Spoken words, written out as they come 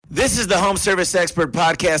This is the Home Service Expert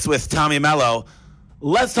Podcast with Tommy Mello.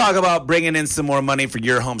 Let's talk about bringing in some more money for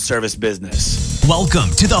your home service business. Welcome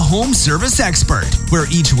to the Home Service Expert, where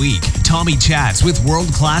each week, Tommy chats with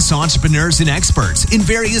world-class entrepreneurs and experts in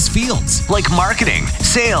various fields like marketing,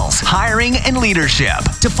 sales, hiring, and leadership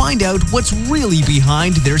to find out what's really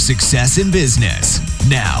behind their success in business.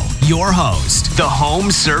 Now, your host, the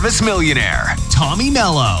Home Service Millionaire, Tommy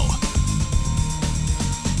Mello.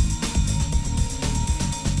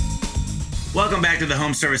 Welcome back to the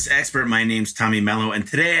Home Service Expert. My name's Tommy Mello, and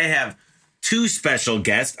today I have two special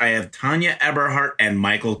guests. I have Tonya Eberhart and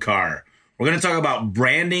Michael Carr. We're going to talk about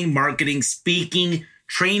branding, marketing, speaking,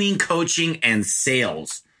 training, coaching, and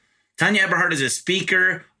sales. Tonya Eberhart is a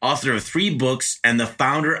speaker, author of 3 books, and the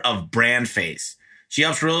founder of BrandFace. She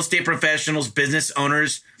helps real estate professionals, business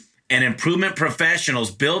owners, and improvement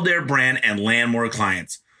professionals build their brand and land more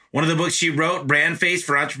clients. One of the books she wrote, BrandFace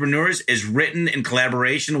for Entrepreneurs, is written in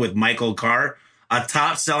collaboration with Michael Carr, a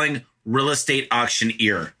top-selling real estate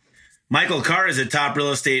auctioneer. Michael Carr is a top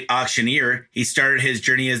real estate auctioneer. He started his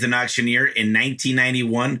journey as an auctioneer in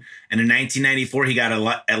 1991, and in 1994, he got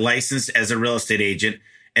a license as a real estate agent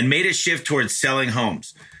and made a shift towards selling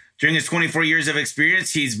homes. During his 24 years of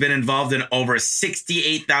experience, he's been involved in over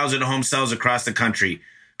 68,000 home sales across the country.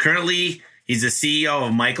 Currently, he's the CEO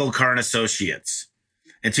of Michael Carr & Associates.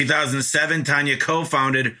 In 2007, Tonya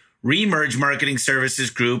co-founded Remerge Marketing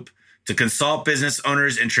Services Group to consult business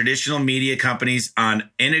owners and traditional media companies on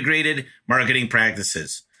integrated marketing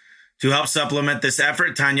practices. To help supplement this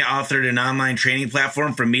effort, Tonya authored an online training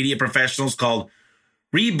platform for media professionals called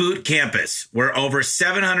Reboot Campus, where over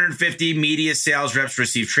 750 media sales reps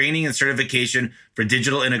receive training and certification for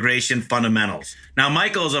digital integration fundamentals. Now,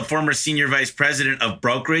 Michael is a former senior vice president of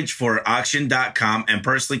brokerage for auction.com and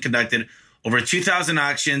personally conducted over 2,000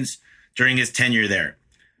 auctions during his tenure there.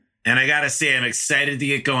 And I got to say, I'm excited to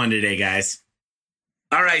get going today, guys.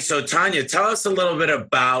 All right. So, Tonya, tell us a little bit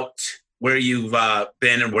about where you've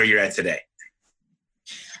been and where you're at today.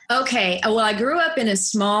 Okay. Well, I grew up in a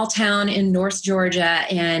small town in North Georgia,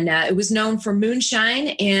 and it was known for moonshine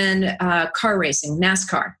and car racing,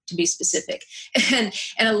 NASCAR to be specific. And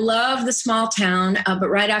I love the small town, but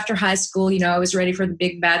right after high school, I was ready for the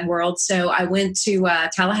big bad world. So I went to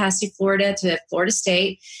Tallahassee, Florida, to Florida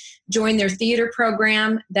State, joined their theater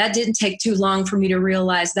program. That didn't take too long for me to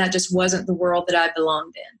realize that just wasn't the world that I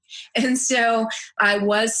belonged in. And so I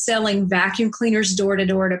was selling vacuum cleaners door to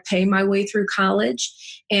door to pay my way through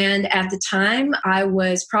college. And at the time, I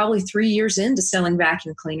was probably 3 years into selling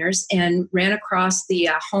vacuum cleaners and ran across the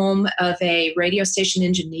home of a radio station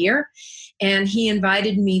engineer. And he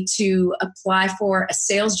invited me to apply for a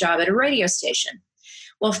sales job at a radio station.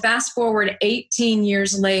 Well, fast forward 18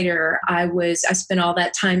 years later, I spent all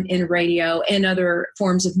that time in radio and other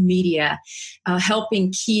forms of media,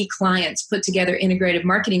 helping key clients put together integrated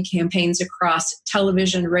marketing campaigns across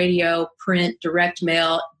television, radio, print, direct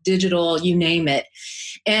mail, digital, you name it.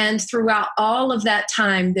 And throughout all of that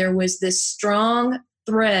time, there was this strong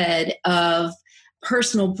thread of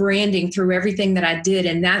personal branding through everything that I did,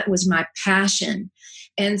 and that was my passion.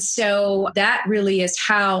 And so that really is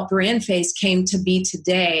how BrandFace came to be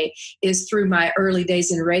today, is through my early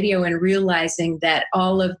days in radio and realizing that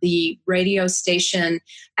all of the radio station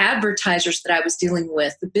advertisers that I was dealing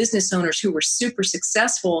with, the business owners who were super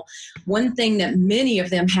successful, one thing that many of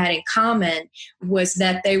them had in common was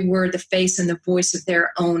that they were the face and the voice of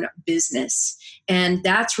their own business. And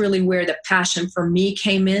that's really where the passion for me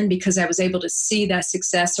came in, because I was able to see that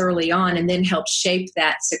success early on and then help shape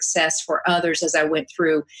that success for others as I went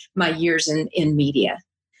through my years in media.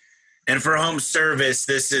 And for home service,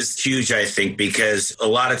 this is huge, I think, because a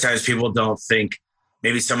lot of times people don't think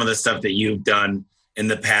maybe some of the stuff that you've done in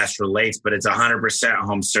the past relates, but it's 100%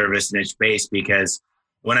 home service niche based, because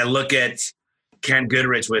when I look at Ken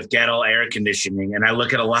Goodrich with Gettle Air Conditioning, and I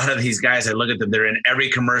look at a lot of these guys, I look at them, they're in every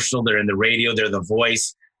commercial, they're in the radio, they're the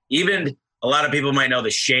voice. Even a lot of people might know the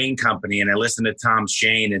Shane Company, and I listen to Tom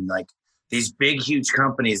Shane and like these big, huge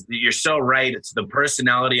companies. You're so right. It's the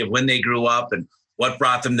personality of when they grew up and what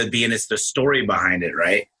brought them to be, and it's the story behind it,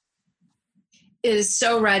 right? It is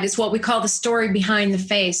so right. It's what we call the story behind the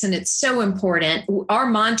face, and it's so important. Our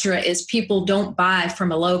mantra is people don't buy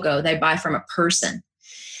from a logo, they buy from a person.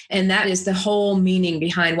 And that is the whole meaning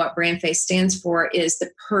behind what BrandFace stands for, is the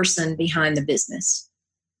person behind the business.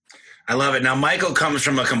 I love it. Now, Michael comes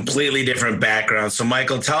from a completely different background. So,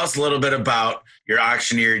 Michael, tell us a little bit about your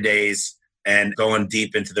auctioneer days and going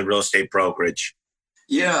deep into the real estate brokerage.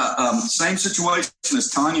 Yeah, same situation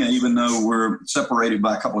as Tonya, even though we're separated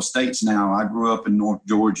by a couple of states now. I grew up in North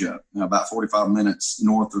Georgia, about 45 minutes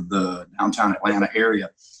north of the downtown Atlanta area.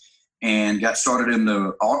 and got started in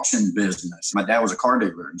the auction business. My dad was a car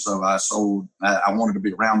dealer, and so I wanted to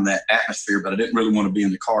be around that atmosphere, but I didn't really want to be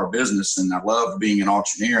in the car business, and I loved being an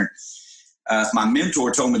auctioneer. My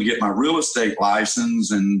mentor told me to get my real estate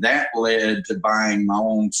license, and that led to buying my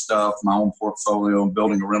own stuff, my own portfolio, and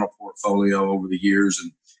building a rental portfolio over the years,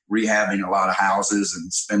 and rehabbing a lot of houses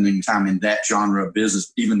and spending time in that genre of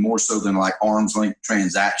business, even more so than like arm's length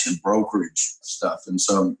transaction brokerage stuff. And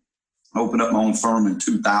so I opened up my own firm in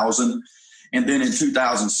 2000. And then in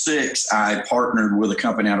 2006, I partnered with a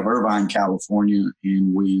company out of Irvine, California,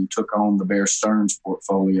 and we took on the Bear Stearns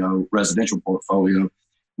portfolio, residential portfolio,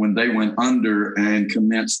 when they went under, and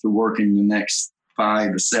commenced to working the next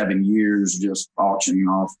 5 to 7 years, just auctioning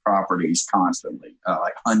off properties constantly,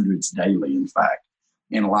 like hundreds daily, in fact,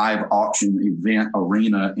 in a live auction event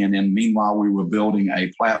arena. And then meanwhile, we were building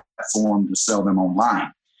a platform to sell them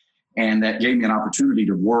online. And that gave me an opportunity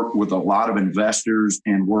to work with a lot of investors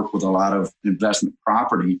and work with a lot of investment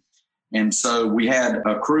property. And so we had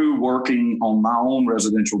a crew working on my own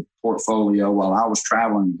residential portfolio while I was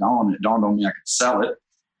traveling. It dawned on me I could sell it.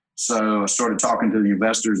 So I started talking to the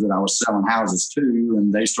investors that I was selling houses to,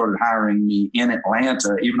 and they started hiring me in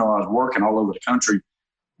Atlanta. Even though I was working all over the country,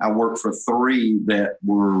 I worked for 3 that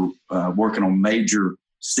were working on major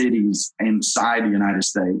cities inside the United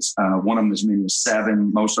States. One of them as many as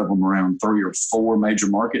 7, most of them around 3 or 4 major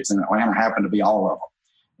markets, and Atlanta happened to be all of them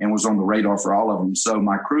and was on the radar for all of them. So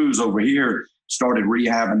my crews over here started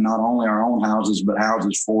rehabbing not only our own houses, but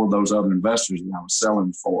houses for those other investors that I was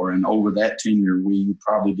selling for. And over that tenure, we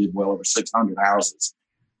probably did well over 600 houses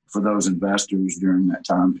for those investors during that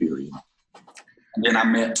time period. And then I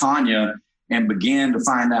met Tonya and began to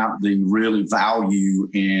find out the really value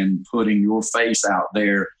in putting your face out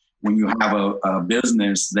there when you have a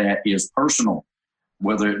business that is personal,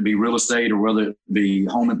 whether it be real estate or whether it be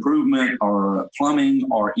home improvement or plumbing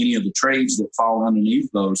or any of the trades that fall underneath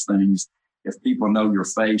those things. If people know your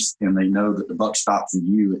face and they know that the buck stops with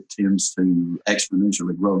you, it tends to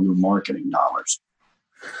exponentially grow your marketing dollars.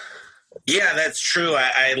 Yeah, that's true.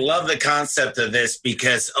 I love the concept of this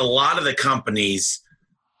because a lot of the companies,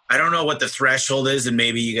 I don't know what the threshold is, and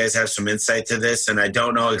maybe you guys have some insight to this, and I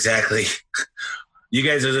don't know exactly. You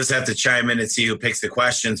guys will just have to chime in and see who picks the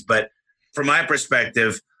questions. But from my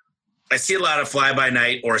perspective, I see a lot of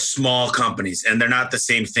fly-by-night or small companies, and they're not the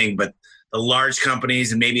same thing, but the large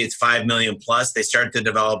companies, and maybe it's 5 million plus, they start to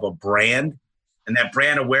develop a brand, and that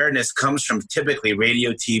brand awareness comes from typically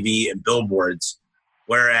radio, TV, and billboards,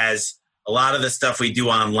 whereas a lot of the stuff we do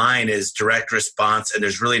online is direct response, and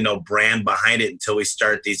there's really no brand behind it until we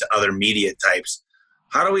start these other media types.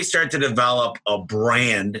 How do we start to develop a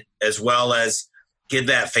brand as well as give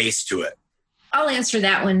that face to it? I'll answer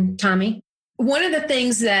that one, Tommy. One of the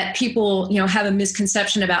things that people, have a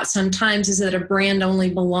misconception about sometimes is that a brand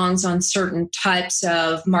only belongs on certain types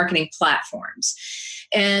of marketing platforms.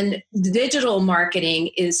 And digital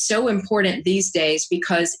marketing is so important these days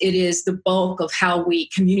because it is the bulk of how we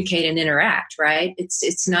communicate and interact, right?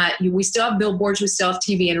 It's not, we still have billboards, we still have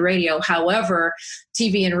TV and radio. However,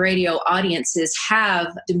 TV and radio audiences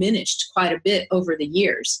have diminished quite a bit over the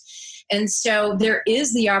years. And so there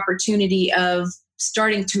is the opportunity of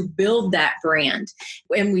starting to build that brand.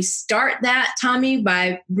 And we start that, Tommy,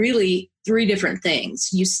 by really 3 different things.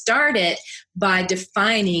 You start it by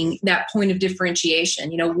defining that point of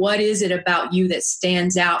differentiation. What is it about you that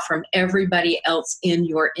stands out from everybody else in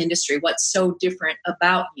your industry? What's so different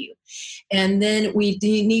about you? And then we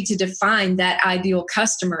need to define that ideal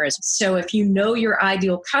customer. So if you know your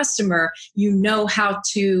ideal customer, you know how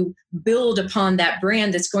to build upon that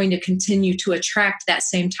brand that's going to continue to attract that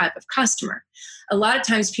same type of customer. A lot of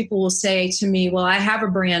times people will say to me, well, I have a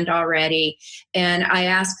brand already. And I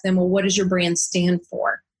ask them, well, what does your brand stand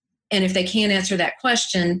for? And if they can't answer that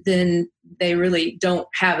question, then they really don't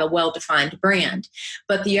have a well-defined brand.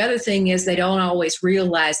 But the other thing is they don't always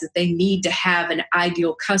realize that they need to have an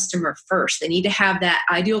ideal customer first. They need to have that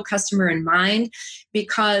ideal customer in mind,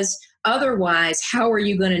 because otherwise, how are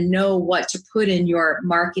you going to know what to put in your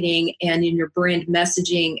marketing and in your brand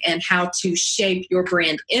messaging and how to shape your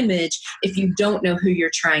brand image if you don't know who you're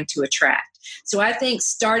trying to attract? So I think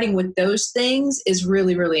starting with those things is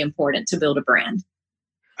really, really important to build a brand.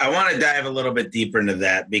 I want to dive a little bit deeper into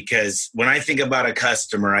that because when I think about a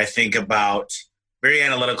customer, I think about very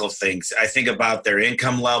analytical things. I think about their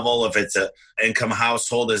income level. If it's an income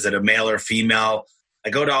household, is it a male or female? I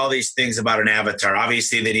go to all these things about an avatar.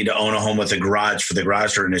 Obviously, they need to own a home with a garage for the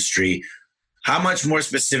garage door industry. How much more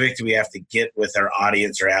specific do we have to get with our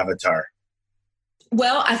audience or avatar?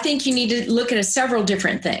 Well, I think you need to look at several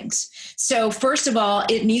different things. So first of all,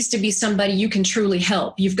 it needs to be somebody you can truly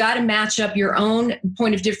help. You've got to match up your own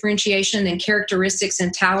point of differentiation and characteristics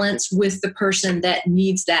and talents with the person that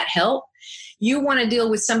needs that help. You want to deal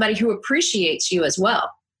with somebody who appreciates you as well.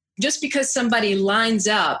 Just because somebody lines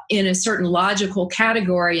up in a certain logical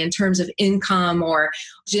category in terms of income or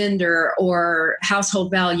gender or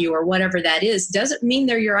household value or whatever that is, doesn't mean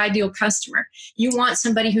they're your ideal customer. You want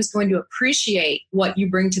somebody who's going to appreciate what you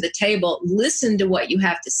bring to the table, listen to what you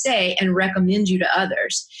have to say, and recommend you to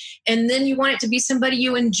others. And then you want it to be somebody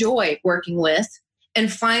you enjoy working with. And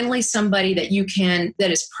finally, somebody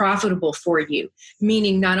that is profitable for you,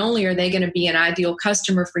 meaning not only are they going to be an ideal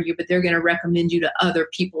customer for you, but they're going to recommend you to other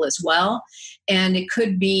people as well. And it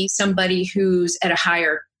could be somebody who's at a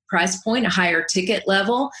higher price point, a higher ticket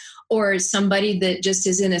level, or somebody that just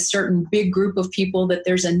is in a certain big group of people that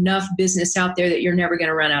there's enough business out there that you're never going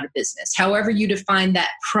to run out of business. However you define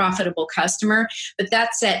that profitable customer, but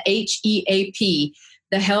that's that HEAP.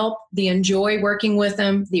 The help, the enjoy working with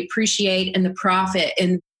them, the appreciate, and the profit.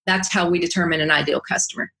 And that's how we determine an ideal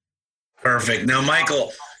customer. Perfect. Now,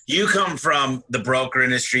 Michael, you come from the broker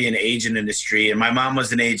industry and agent industry, and my mom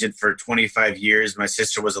was an agent for 25 years. My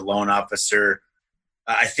sister was a loan officer.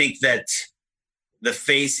 I think that the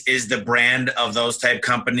face is the brand of those type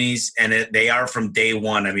companies, and they are from day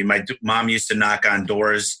one. I mean, my mom used to knock on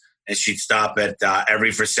doors, and she'd stop at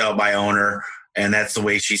every for sale by owner, and that's the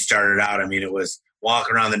way she started out. I mean, it was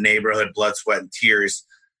walk around the neighborhood, blood, sweat, and tears.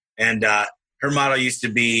 And her motto used to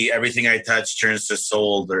be, everything I touch turns to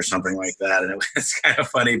sold, or something like that. And it was kind of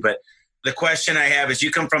funny. But the question I have is,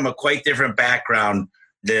 you come from a quite different background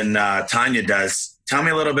than Tonya does. Tell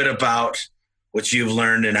me a little bit about what you've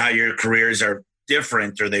learned and how your careers are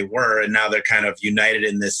different, or they were, and now they're kind of united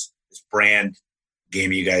in this brand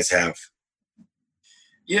game you guys have.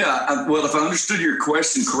 Yeah, well, if I understood your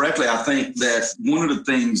question correctly, I think that one of the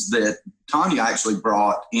things that Tonya actually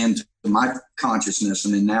brought into my consciousness,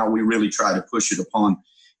 and then now we really try to push it upon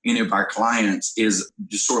any of our clients, is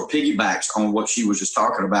just sort of piggybacks on what she was just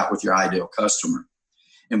talking about with your ideal customer.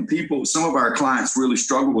 And some of our clients really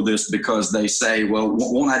struggle with this because they say, well,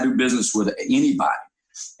 won't I do business with anybody?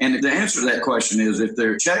 And the answer to that question is, if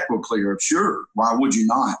their checkbook clear, sure, why would you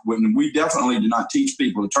not? When we definitely do not teach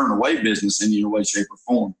people to turn away business in any way, shape, or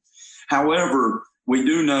form. However, we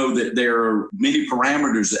do know that there are many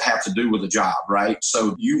parameters that have to do with a job, right?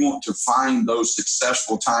 So you want to find those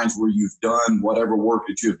successful times where you've done whatever work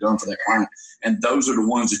that you have done for that client. And those are the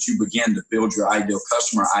ones that you begin to build your ideal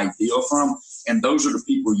customer ideal from. And those are the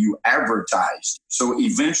people you advertise. So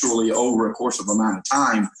eventually, over a course of amount of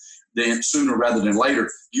time, then sooner rather than later,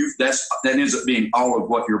 that ends up being all of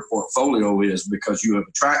what your portfolio is, because you have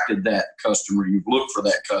attracted that customer. You've looked for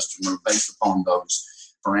that customer based upon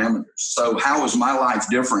those parameters. So how is my life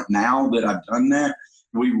different now that I've done that?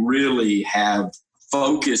 We really have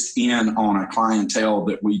focused in on a clientele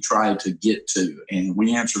that we try to get to. And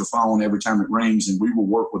we answer the phone every time it rings, and we will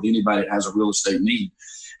work with anybody that has a real estate need.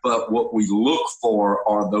 But what we look for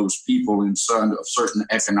are those people in certain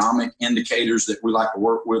economic indicators that we like to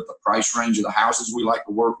work with, the price range of the houses we like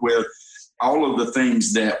to work with, all of the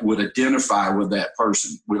things that would identify with that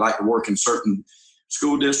person. We like to work in certain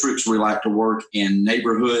school districts. We like to work in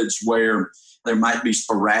neighborhoods where there might be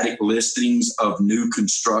sporadic listings of new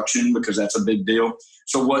construction, because that's a big deal.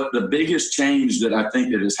 So what the biggest change that I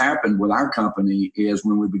think that has happened with our company is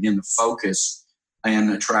when we begin to focus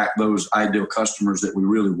and attract those ideal customers that we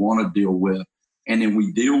really want to deal with. And then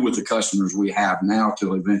we deal with the customers we have now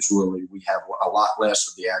till eventually we have a lot less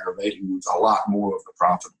of the aggravating ones, a lot more of the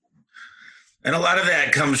profitable. And a lot of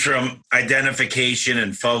that comes from identification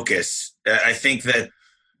and focus. I think that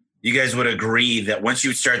you guys would agree that once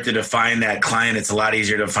you start to define that client, it's a lot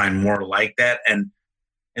easier to find more like that. And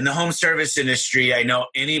in the home service industry, I know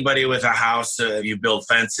anybody with a house, you build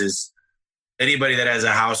fences, anybody that has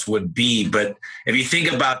a house would be. But if you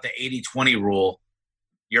think about the 80-20 rule,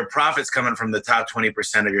 your profit's coming from the top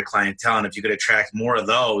 20% of your clientele. And if you could attract more of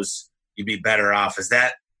those, you'd be better off. Is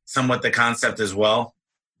that somewhat the concept as well?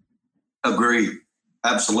 Agreed.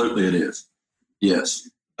 Absolutely it is. Yes.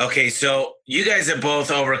 Okay, so you guys have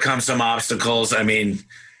both overcome some obstacles. I mean,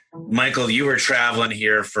 Michael, you were traveling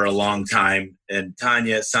here for a long time. And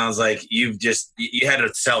Tonya, it sounds like you had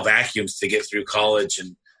to sell vacuums to get through college.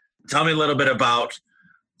 And tell me a little bit about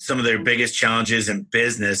some of their biggest challenges in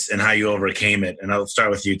business and how you overcame it. And I'll start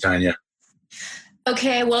with you, Tonya.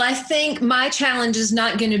 Okay, well, I think my challenge is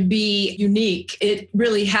not going to be unique. It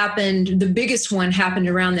really happened. The biggest one happened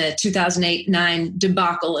around the 2008-9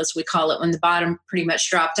 debacle, as we call it, when the bottom pretty much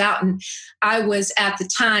dropped out. And I was at the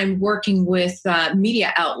time working with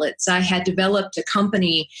media outlets. I had developed a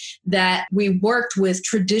company that we worked with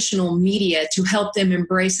traditional media to help them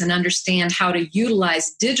embrace and understand how to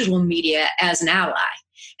utilize digital media as an ally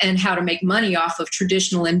and how to make money off of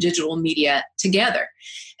traditional and digital media together.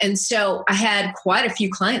 And so I had quite a few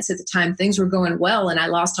clients at the time. Things were going well, and I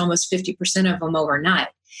lost almost 50% of them overnight.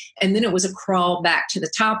 And then it was a crawl back to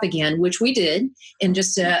the top again, which we did. In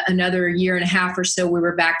just another year and a half or so, we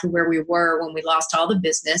were back to where we were when we lost all the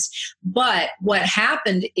business. But what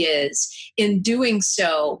happened is, in doing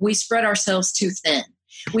so, we spread ourselves too thin.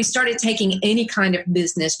 We started taking any kind of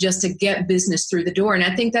business just to get business through the door. And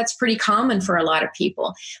I think that's pretty common for a lot of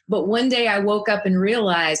people. But one day I woke up and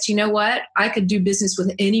realized, you know what? I could do business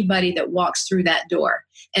with anybody that walks through that door.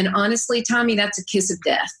 And honestly, Tommy, that's a kiss of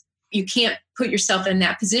death. You can't put yourself in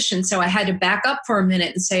that position. So I had to back up for a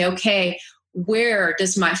minute and say, okay, where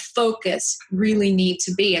does my focus really need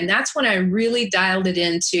to be? And that's when I really dialed it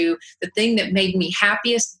into the thing that made me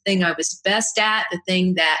happiest, the thing I was best at, the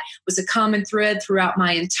thing that was a common thread throughout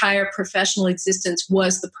my entire professional existence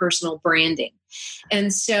was the personal branding.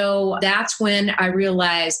 And so that's when I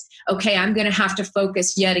realized, okay, I'm going to have to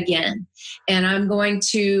focus yet again. And I'm going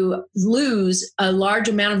to lose a large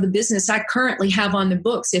amount of the business I currently have on the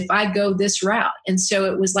books if I go this route. And so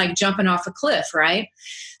it was like jumping off a cliff, right?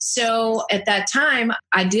 So at that time,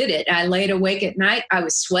 I did it. I laid awake at night. I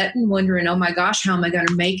was sweating, wondering, oh my gosh, how am I going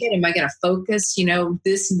to make it? Am I going to focus,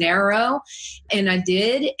 this narrow? And I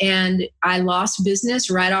did. And I lost business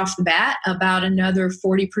right off the bat. About another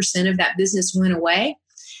 40% of that business went away.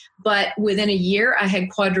 But within a year, I had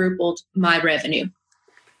quadrupled my revenue.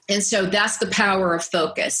 And so that's the power of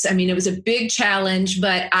focus. I mean, it was a big challenge,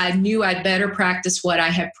 but I knew I'd better practice what I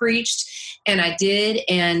had preached. And I did.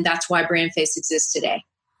 And that's why BrandFace exists today.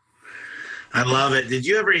 I love it. Did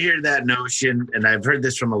you ever hear that notion? And I've heard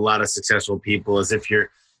this from a lot of successful people, is if you're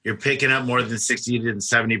picking up more than 60 to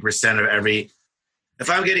 70% of every, if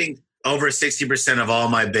I'm getting over 60% of all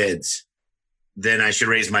my bids, then I should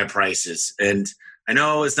raise my prices. And I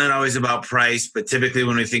know it's not always about price, but typically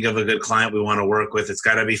when we think of a good client we want to work with, it's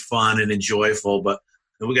got to be fun and enjoyable, but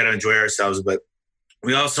we got to enjoy ourselves, but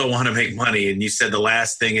we also want to make money. And you said the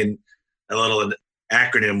last thing in a little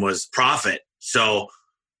acronym was profit. So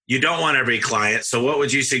you don't want every client. So what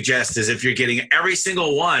would you suggest is if you're getting every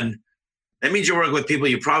single one, that means you're working with people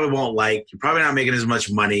you probably won't like. You're probably not making as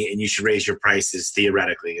much money, and you should raise your prices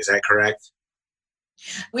theoretically. Is that correct?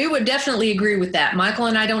 We would definitely agree with that. Michael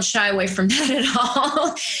and I don't shy away from that at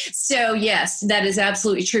all. So yes, that is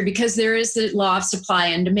absolutely true, because there is the law of supply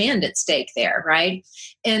and demand at stake there, right?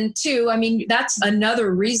 And two, I mean, that's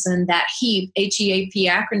another reason that HEAP, H-E-A-P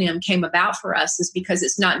acronym came about for us, is because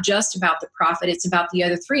it's not just about the profit, it's about the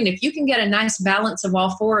other three. And if you can get a nice balance of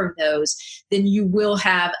all four of those, then you will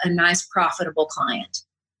have a nice profitable client.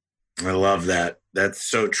 I love that. That's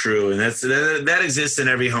so true. And that exists in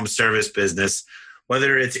every home service business,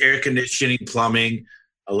 whether it's air conditioning, plumbing,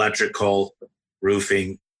 electrical,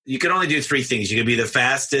 roofing. You can only do three things. You can be the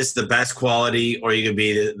fastest, the best quality, or you can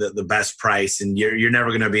be the best price. And you're never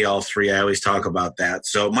going to be all three. I always talk about that.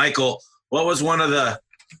 So, Michael, what was one of the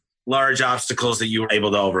large obstacles that you were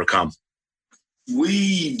able to overcome?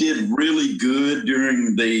 We did really good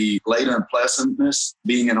during the late unpleasantness.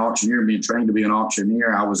 Being an auctioneer, being trained to be an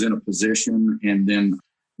auctioneer, I was in a position, and then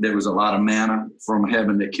there was a lot of manna from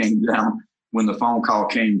heaven that came down when the phone call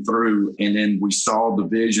came through, and then we saw the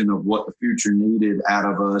vision of what the future needed out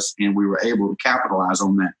of us, and we were able to capitalize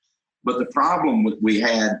on that. But the problem we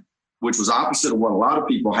had, which was opposite of what a lot of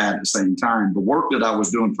people had at the same time, the work that I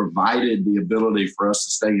was doing provided the ability for us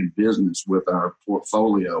to stay in business with our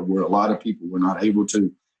portfolio, where a lot of people were not able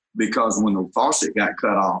to, because when the faucet got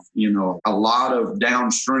cut off, a lot of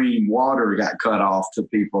downstream water got cut off to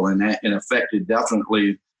people, and that affected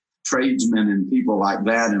definitely tradesmen and people like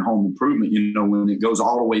that in home improvement, when it goes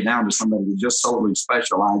all the way down to somebody who just solely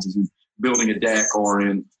specializes in building a deck or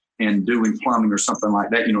in doing plumbing or something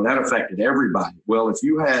like that, that affected everybody. Well, if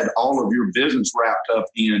you had all of your business wrapped up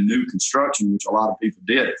in new construction, which a lot of people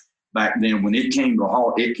did back then, when it came to a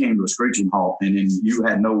halt, it came to a screeching halt, and then you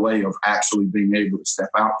had no way of actually being able to step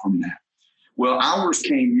out from that. Well, ours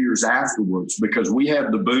came years afterwards, because we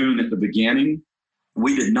had the boon at the beginning.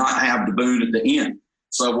 We did not have the boon at the end.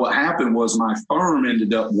 So what happened was my firm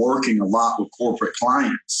ended up working a lot with corporate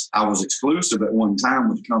clients. I was exclusive at one time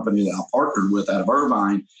with the company that I partnered with out of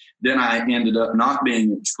Irvine. Then I ended up not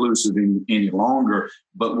being exclusive any longer,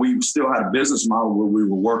 but we still had a business model where we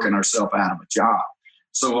were working ourselves out of a job.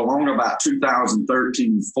 So along about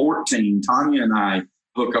 2013, 14, Tonya and I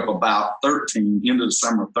hook up about 13, into the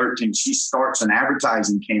summer of 13. She starts an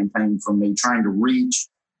advertising campaign for me trying to reach,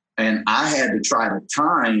 and I had to try to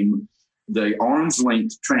time the arm's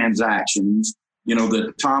length transactions,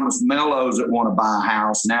 the Thomas Mellos that want to buy a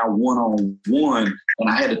house now one-on-one. And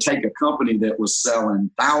I had to take a company that was selling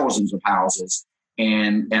thousands of houses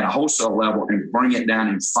and at a wholesale level and bring it down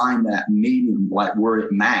and find that medium, like where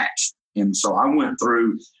it matched. And so I went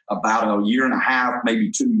through about a year and a half,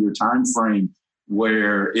 maybe 2-year time frame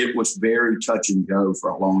where it was very touch and go for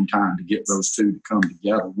a long time to get those two to come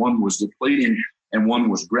together. One was depleting and one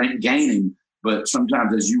was gaining. But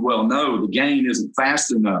sometimes, as you well know, the gain isn't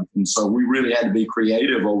fast enough. And so we really had to be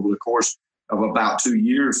creative over the course of about 2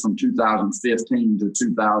 years, from 2015 to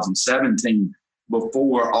 2017,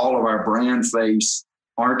 before all of our BrandFace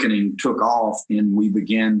marketing took off and we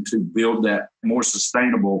began to build that more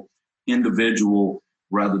sustainable individual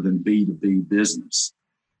rather than B2B business.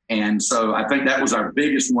 And so I think that was our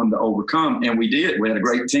biggest one to overcome. And we did. We had a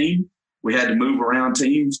great team. We had to move around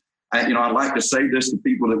teams. I'd like to say this to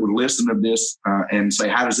people that would listen to this and say,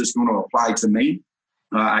 how is this going to apply to me?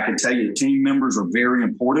 I can tell you that team members are very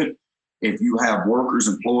important. If you have workers,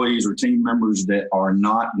 employees, or team members that are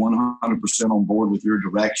not 100% on board with your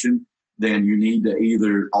direction, then you need to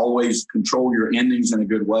either always control your endings in a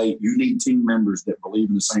good way. You need team members that believe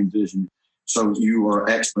in the same vision, so you are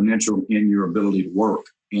exponential in your ability to work.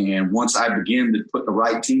 And once I began to put the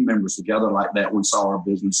right team members together like that, we saw our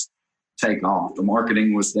business take off. The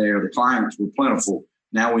marketing was there. The clients were plentiful.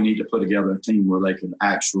 Now we need to put together a team where they can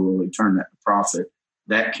actually turn that to profit.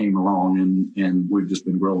 That came along, and we've just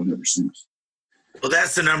been growing ever since. Well,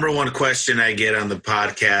 that's the number one question I get on the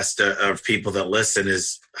podcast of people that listen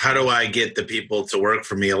is, how do I get the people to work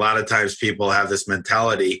for me? A lot of times people have this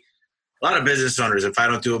mentality, a lot of business owners, if I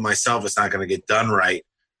don't do it myself, it's not going to get done right.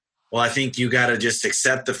 Well, I think you got to just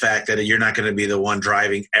accept the fact that you're not going to be the one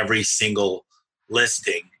driving every single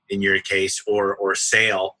listing in your case or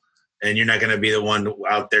sale. And you're not going to be the one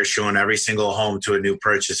out there showing every single home to a new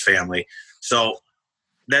purchase family. So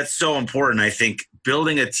that's so important. I think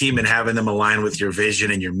building a team and having them align with your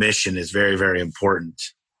vision and your mission is very, very important.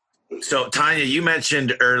 So Tonya, you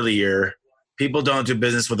mentioned earlier, people don't do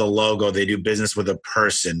business with a logo. They do business with a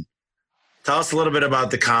person. Tell us a little bit about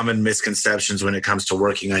the common misconceptions when it comes to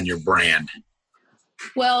working on your brand.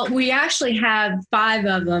 Well, we actually have 5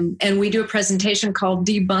 of them, and we do a presentation called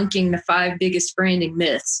Debunking the 5 Biggest Branding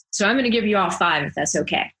Myths. So I'm going to give you all 5 if that's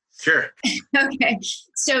okay. Sure. Okay.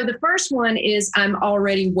 So the first one is I'm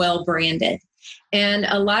already well branded. And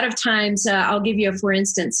a lot of times, I'll give you for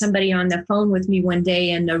instance, somebody on the phone with me one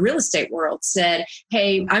day in the real estate world said,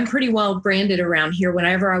 hey, I'm pretty well branded around here.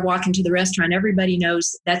 Whenever I walk into the restaurant, everybody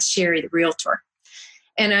knows that's Sherry, the realtor.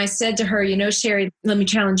 And I said to her, Sherry, let me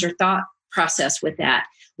challenge your thought process with that.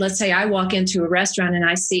 Let's say I walk into a restaurant and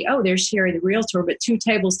I see, oh, there's Sherry, the realtor, but 2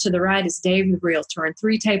 tables to the right is Dave, the realtor, and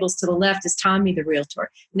 3 tables to the left is Tommy, the realtor.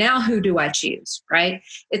 Now, who do I choose, right?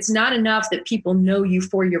 It's not enough that people know you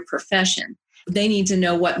for your profession. They need to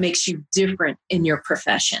know what makes you different in your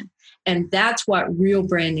profession. And that's what real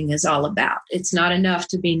branding is all about. It's not enough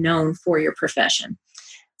to be known for your profession.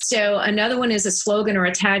 So another one is a slogan or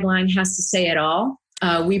a tagline has to say it all.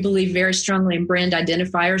 We believe very strongly in brand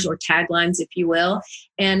identifiers or taglines, if you will.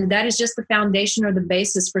 And that is just the foundation or the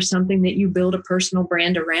basis for something that you build a personal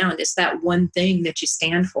brand around. It's that one thing that you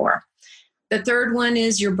stand for. The third one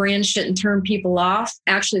is your brand shouldn't turn people off.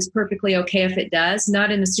 Actually, it's perfectly okay if it does,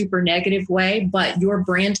 not in a super negative way, but your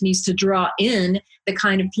brand needs to draw in the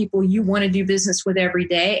kind of people you want to do business with every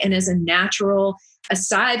day. And as a natural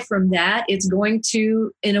aside from that, it's going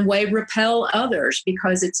to, in a way, repel others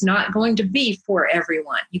because it's not going to be for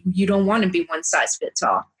everyone. You don't want to be one size fits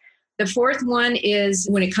all. The fourth one is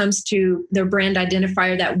when it comes to their brand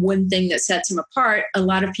identifier, that one thing that sets them apart, a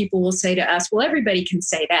lot of people will say to us, well, everybody can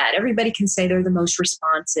say that. Everybody can say they're the most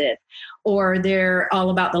responsive, or they're all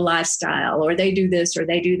about the lifestyle, or they do this or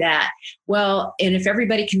they do that. Well, and if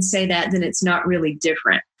everybody can say that, then it's not really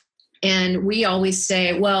different. And we always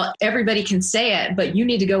say, well, everybody can say it, but you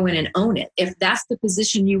need to go in and own it. If that's the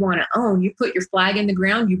position you want to own, you put your flag in the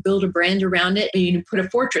ground, you build a brand around it, and you put a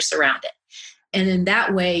fortress around it. And in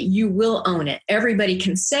that way, you will own it. Everybody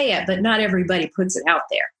can say it, but not everybody puts it out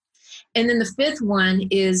there. And then the fifth one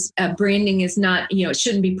is branding is not, it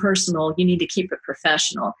shouldn't be personal. You need to keep it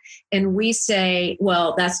professional. And we say,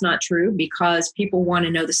 well, that's not true because people want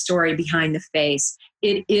to know the story behind the face.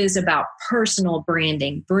 It is about personal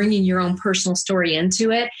branding, bringing your own personal story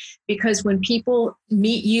into it. Because when people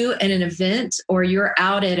meet you at an event or you're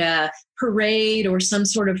out at a parade or some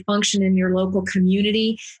sort of function in your local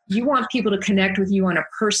community, you want people to connect with you on a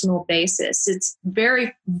personal basis. It's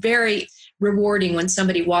very, very rewarding when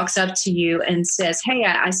somebody walks up to you and says, hey,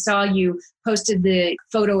 I saw you posted the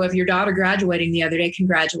photo of your daughter graduating the other day.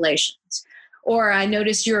 Congratulations. Or I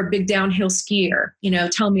noticed you're a big downhill skier.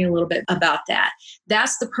 Tell me a little bit about that.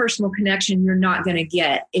 That's the personal connection you're not going to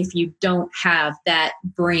get if you don't have that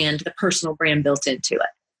brand, the personal brand built into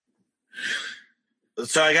it.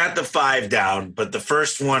 So I got the 5 down, but the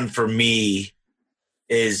first one for me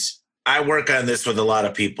is I work on this with a lot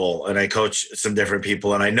of people and I coach some different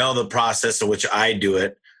people and I know the process in which I do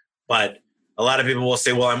it, but a lot of people will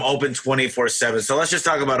say, well, I'm open 24/7. So let's just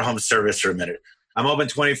talk about home service for a minute. I'm open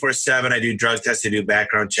 24/7. I do drug tests. I do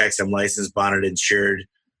background checks. I'm licensed, bonded, insured.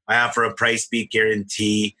 I offer a price beat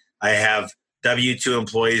guarantee. I have W-2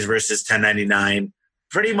 employees versus 1099.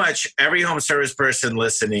 Pretty much every home service person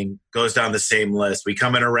listening goes down the same list. We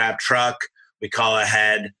come in a wrap truck. We call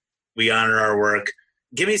ahead. We honor our work.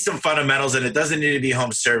 Give me some fundamentals, and it doesn't need to be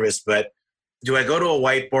home service, but do I go to a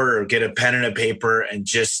whiteboard or get a pen and a paper and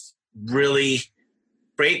just really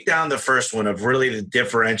break down the first one of really to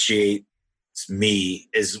differentiate me?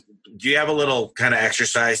 Do you have a little kind of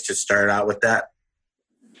exercise to start out with that?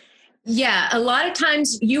 Yeah, a lot of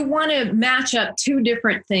times you want to match up 2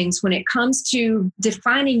 different things when it comes to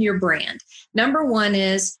defining your brand. Number one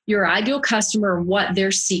is your ideal customer, what they're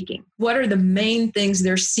seeking. What are the main things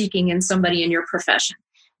they're seeking in somebody in your profession?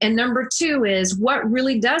 And number 2 is what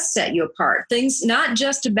really does set you apart. Things not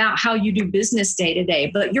just about how you do business day to day,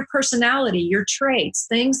 but your personality, your traits,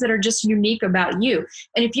 things that are just unique about you.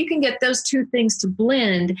 And if you can get those 2 things to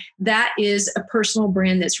blend, that is a personal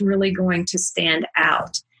brand that's really going to stand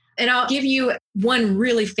out. And I'll give you one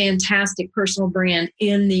really fantastic personal brand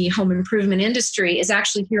in the home improvement industry is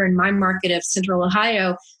actually here in my market of Central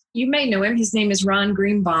Ohio. You may know him. His name is Ron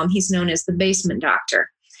Greenbaum. He's known as the Basement Doctor.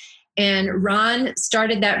 And Ron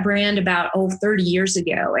started that brand about 30 years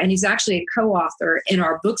ago. And he's actually a co-author in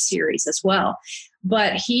our book series as well.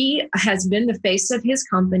 But he has been the face of his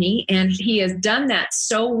company, and he has done that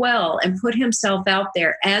so well and put himself out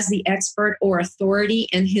there as the expert or authority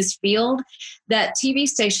in his field that TV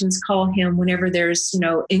stations call him whenever there's,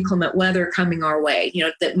 inclement weather coming our way,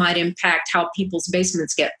 that might impact how people's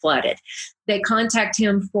basements get flooded. They contact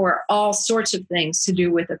him for all sorts of things to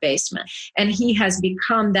do with a basement. And he has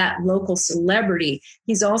become that local celebrity.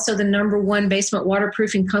 He's also the number 1 basement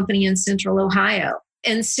waterproofing company in Central Ohio.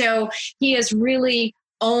 And so he has really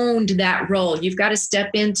owned that role. You've got to step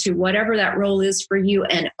into whatever that role is for you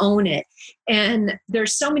and own it. And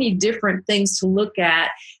there's so many different things to look at,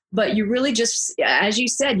 but you really just, as you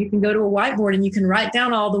said, you can go to a whiteboard and you can write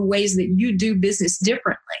down all the ways that you do business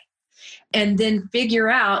differently. And then figure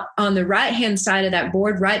out on the right-hand side of that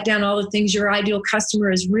board, write down all the things your ideal customer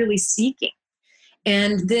is really seeking.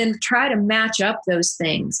 And then try to match up those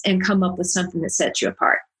things and come up with something that sets you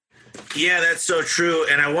apart. Yeah, that's so true.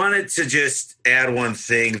 And I wanted to just add one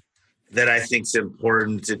thing that I think is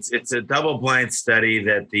important. It's a double-blind study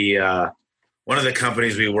that the one of the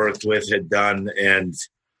companies we worked with had done, and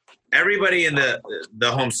everybody in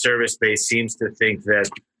the home service space seems to think that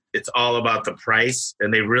it's all about the price,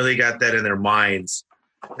 and they really got that in their minds.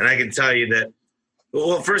 And I can tell you that,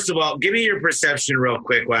 well, first of all, give me your perception real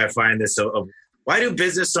quick why I find this of why do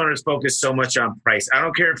business owners focus so much on price? I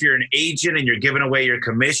don't care if you're an agent and you're giving away your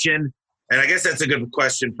commission. And I guess that's a good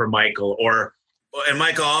question for Michael. And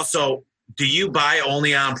Michael, also, do you buy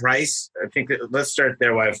only on price? I think let's start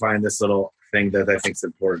there why I find this little thing that I think is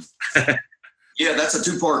important. Yeah, that's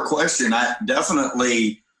a 2-part question.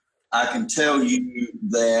 I can tell you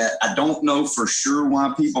that I don't know for sure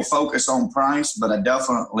why people focus on price, but I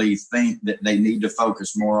definitely think that they need to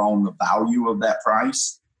focus more on the value of that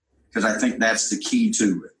price, because I think that's the key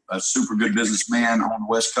to it. A super good businessman on the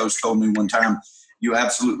West Coast told me one time, you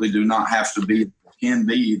absolutely do not have to can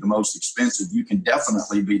be the most expensive. You can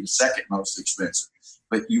definitely be the second most expensive,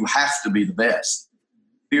 but you have to be the best,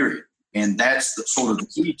 period. And that's sort of the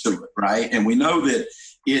key to it, right? And we know that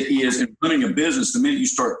it is in running a business, the minute you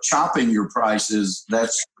start chopping your prices,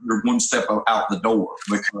 that's you're one step out the door,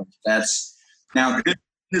 because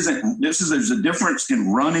there's a difference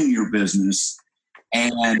in running your business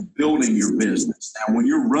and building your business. Now, when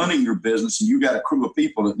you're running your business and you got a crew of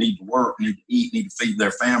people that need to work, need to eat, need to feed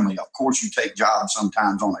their family, of course you take jobs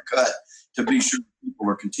sometimes on a cut to be sure people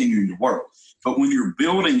are continuing to work. But when you're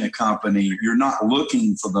building a company, you're not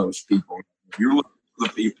looking for those people. You're looking for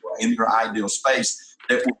the people in your ideal space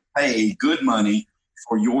that will pay good money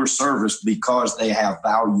for your service because they have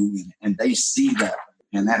value in it and they see that.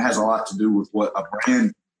 And that has a lot to do with what a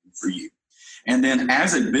brand is for you. And then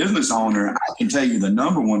as a business owner, I can tell you the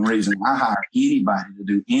number one reason I hire anybody to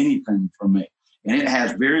do anything for me. And it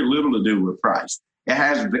has very little to do with price. It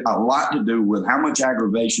has a lot to do with how much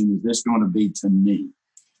aggravation is this going to be to me.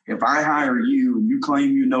 If I hire you and you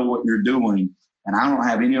claim you know what you're doing, and I don't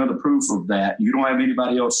have any other proof of that, you don't have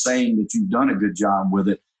anybody else saying that you've done a good job with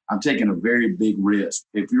it, I'm taking a very big risk.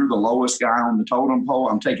 If you're the lowest guy on the totem pole,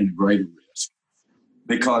 I'm taking a greater risk.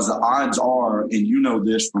 Because the odds are, and you know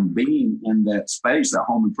this from being in that space, that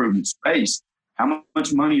home improvement space, how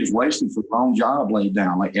much money is wasted for the wrong job laid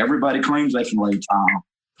down? Like everybody claims they can lay tile.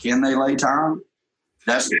 Can they lay tile?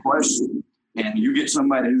 That's the question. And you get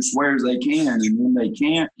somebody who swears they can, and when they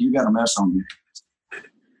can't, you got a mess on your hands.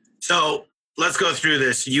 So let's go through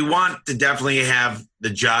this. You want to definitely have the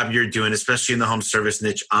job you're doing, especially in the home service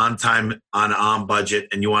niche, on time, on budget,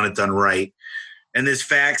 and you want it done right. And there's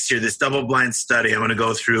facts here, this double-blind study, I'm going to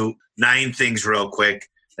go through 9 things real quick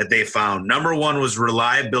that they found. Number 1 was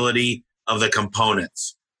reliability of the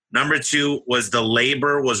components. Number 2 was the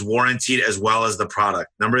labor was warranted as well as the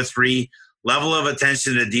product. Number 3, level of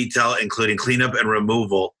attention to detail, including cleanup and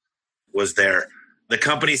removal, was there. The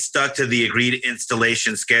company stuck to the agreed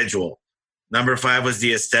installation schedule. Number 5 was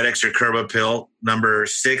the aesthetics or curb appeal. Number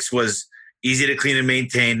 6 was easy to clean and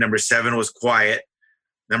maintain. Number 7 was quiet.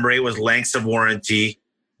 Number 8 was lengths of warranty.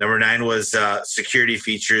 Number 9 was security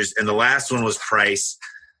features. And the last one was price.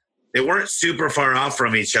 They weren't super far off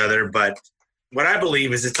from each other, but what I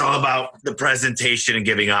believe is it's all about the presentation and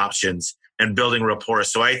giving options and building rapport.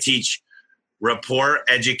 So I teach rapport,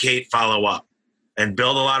 educate, follow up, and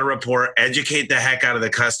build a lot of rapport, educate the heck out of the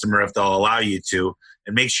customer if they'll allow you to,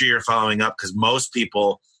 and make sure you're following up, because most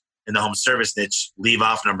people in the home service niche leave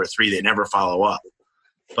off number 3. They never follow up.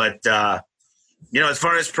 But, as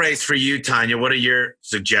far as price for you, Tonya, what are your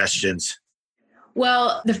suggestions?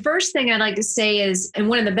 Well, the first thing I'd like to say is, in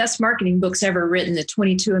one of the best marketing books ever written, The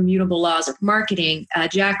 22 Immutable Laws of Marketing,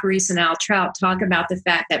 Jack Reese and Al Trout talk about the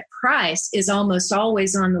fact that price is almost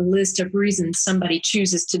always on the list of reasons somebody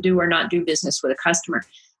chooses to do or not do business with a customer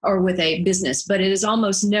or with a business, but it is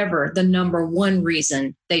almost never the number one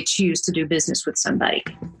reason they choose to do business with somebody.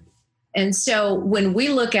 And so when we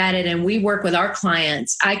look at it and we work with our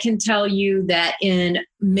clients, I can tell you that in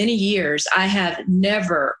many years, I have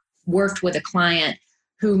never worked with a client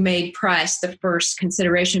who made price the first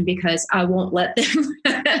consideration, because I won't let them.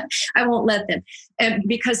 I won't let them. And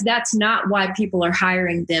because that's not why people are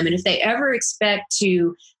hiring them. And if they ever expect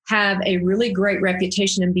to have a really great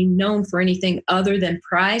reputation and be known for anything other than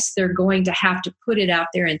price, they're going to have to put it out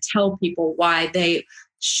there and tell people why they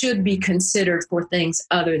should be considered for things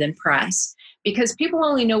other than price. Because people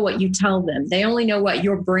only know what you tell them. They only know what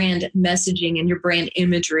your brand messaging and your brand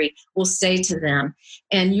imagery will say to them.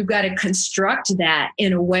 And you've got to construct that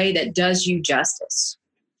in a way that does you justice.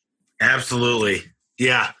 Absolutely.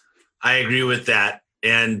 Yeah, I agree with that.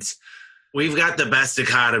 And we've got the best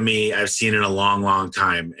economy I've seen in a long, long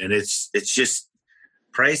time. And it's just,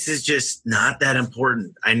 price is just not that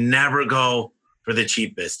important. I never go for the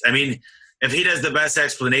cheapest. I mean, if he does the best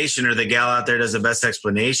explanation, or the gal out there does the best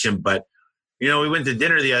explanation, but we went to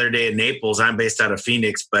dinner the other day in Naples. I'm based out of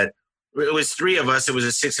Phoenix, but it was 3 of us. It was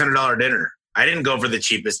a $600 dinner. I didn't go for the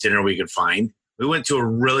cheapest dinner we could find. We went to a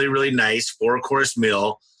really, really nice 4-course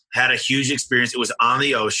meal, had a huge experience. It was on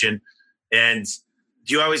the ocean. And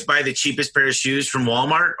do you always buy the cheapest pair of shoes from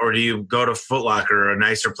Walmart, or do you go to Foot Locker or a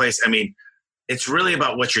nicer place? I mean, it's really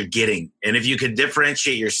about what you're getting. And if you could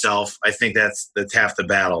differentiate yourself, I think that's half the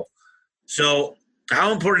battle. So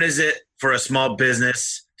how important is it for a small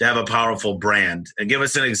business to have a powerful brand? And give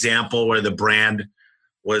us an example where the brand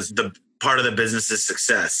was the part of the business's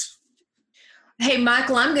success. Hey,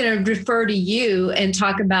 Michael, I'm going to refer to you and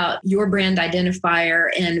talk about your brand identifier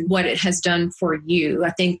and what it has done for you.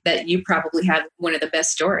 I think that you probably have one of the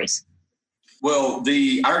best stories. Well,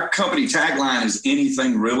 our company tagline is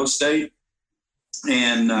anything real estate.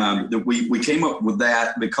 And we came up with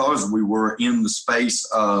that because we were in the space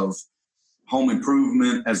of home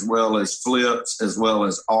improvement, as well as flips, as well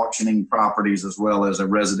as auctioning properties, as well as a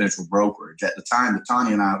residential brokerage. At the time that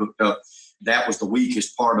Tonya and I hooked up, that was the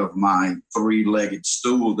weakest part of my 3-legged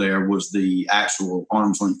stool. There was the actual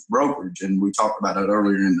arm's length brokerage. And we talked about it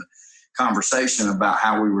earlier in the conversation about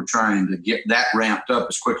how we were trying to get that ramped up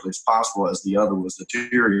as quickly as possible as the other was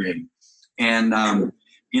deteriorating. And,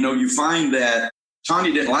 you find that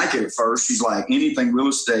Tonya didn't like it at first. She's like, anything real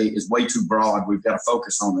estate is way too broad. We've got to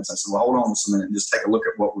focus on this. I said, well, hold on a minute and just take a look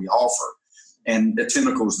at what we offer and the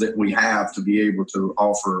tentacles that we have to be able to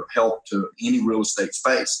offer help to any real estate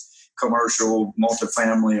space, commercial,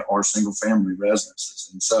 multifamily, or single-family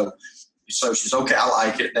residences. And so So she's, okay, I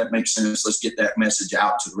like it. That makes sense. Let's get that message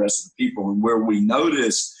out to the rest of the people. And where we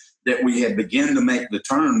noticed that we had begun to make the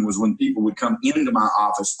turn was when people would come into my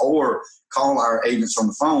office or call our agents on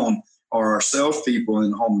the phone or our salespeople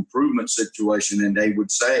in the home improvement situation, and they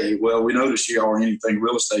would say, well, we noticed y'all are anything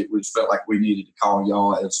real estate. We just felt like we needed to call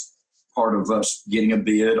y'all as part of us getting a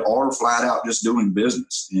bid or flat out just doing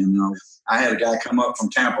business. And I had a guy come up from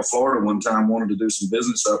Tampa, Florida one time, wanted to do some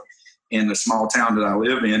business up in the small town that I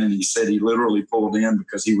live in, and he said he literally pulled in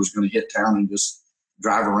because he was going to hit town and just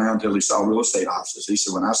drive around till he saw real estate offices. He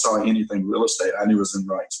said, when I saw anything real estate, I knew it was in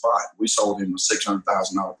the right spot. We sold him a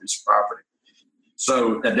 $600,000 piece of property.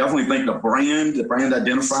 So I definitely think the brand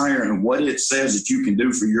identifier and what it says that you can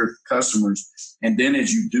do for your customers. And then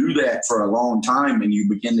as you do that for a long time and you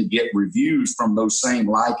begin to get reviews from those same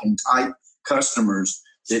like and type customers,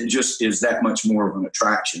 it just is that much more of an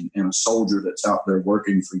attraction and a soldier that's out there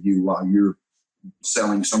working for you while you're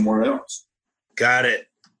selling somewhere else. Got it.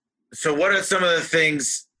 So what are some of the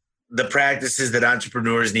things, the practices that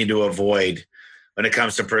entrepreneurs need to avoid when it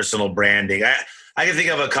comes to personal branding? I can think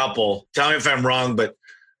of a couple. Tell me if I'm wrong, but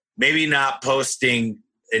maybe not posting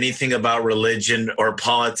anything about religion or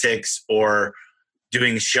politics or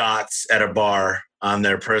doing shots at a bar on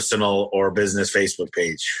their personal or business Facebook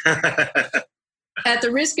page. At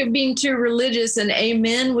the risk of being too religious, and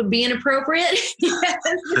amen would be inappropriate.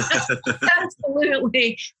 Yes,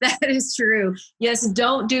 absolutely. That is true. Yes,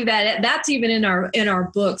 don't do that. That's even in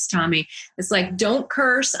our books, Tommy. It's like, don't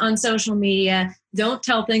curse on social media. Don't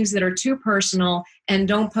tell things that are too personal, and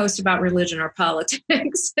don't post about religion or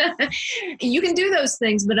politics. You can do those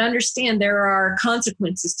things, but understand there are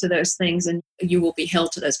consequences to those things, and you will be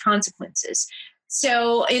held to those consequences.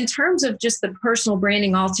 So in terms of just the personal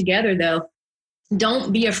branding altogether, though,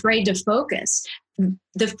 don't be afraid to focus.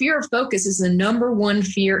 The fear of focus is the number one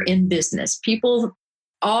fear in business. People,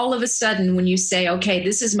 all of a sudden, when you say, okay,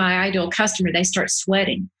 this is my ideal customer, they start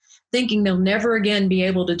sweating, thinking they'll never again be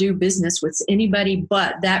able to do business with anybody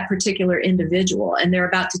but that particular individual. And they're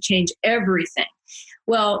about to change everything.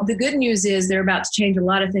 Well, the good news is they're about to change a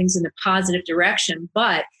lot of things in a positive direction.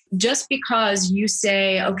 But just because you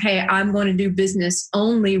say, okay, I'm going to do business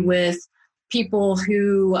only with people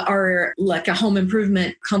who are like a home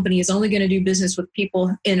improvement company is only going to do business with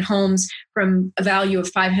people in homes from a value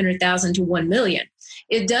of $500,000 to $1 million.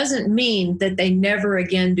 It doesn't mean that they never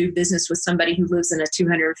again do business with somebody who lives in a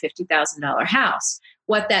 $250,000 house.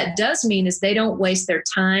 What that does mean is they don't waste their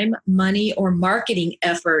time, money, or marketing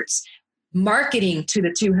efforts marketing to the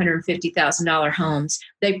 $250,000 homes.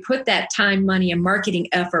 They put that time, money, and marketing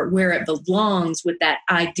effort where it belongs with that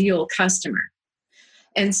ideal customer.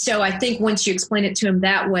 And so I think once you explain it to them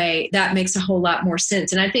that way, that makes a whole lot more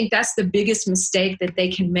sense. And I think that's the biggest mistake that they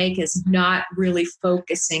can make, is not really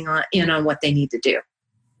focusing on what they need to do.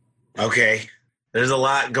 Okay. There's a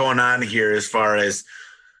lot going on here as far as,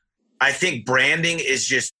 I think branding is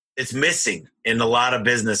just, it's missing in a lot of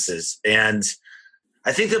businesses. And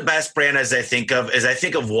I think the best brand I think of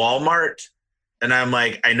Walmart. And I'm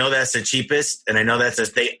like, I know that's the cheapest. And I know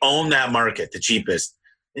they own that market, the cheapest.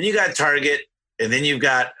 And you got Target. And then you've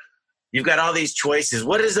got all these choices.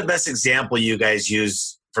 What is the best example you guys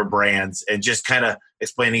use for brands, and just kind of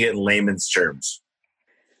explaining it in layman's terms?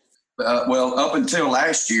 Well, up until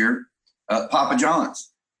last year, Papa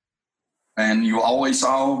John's. And you always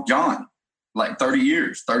saw John, like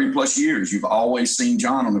 30 plus years. You've always seen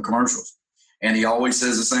John on the commercials. And he always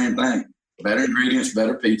says the same thing: better ingredients,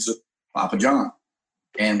 better pizza, Papa John.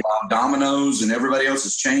 And while Domino's and everybody else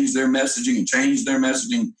has changed their messaging,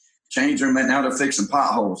 now they're fixing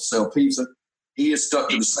potholes, sell pizza. He is stuck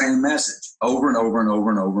to the same message over and over and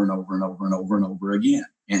over and over and over and over and over and over again.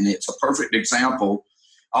 And it's a perfect example,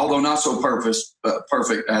 although not so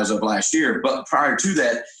perfect as of last year. But prior to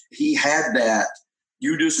that, he had that.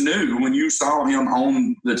 You just knew when you saw him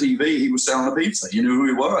on the TV, he was selling a pizza. You knew who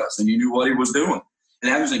he was, and you knew what he was doing. And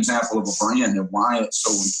that was an example of a brand and why it's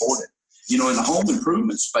so important. In the home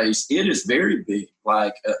improvement space, it is very big.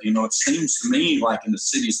 Like, it seems to me like in the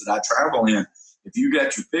cities that I travel in, if you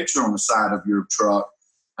got your picture on the side of your truck,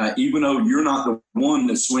 even though you're not the one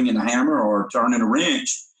that's swinging a hammer or turning a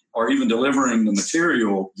wrench or even delivering the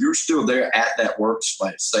material, you're still there at that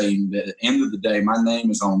workspace saying that at the end of the day, my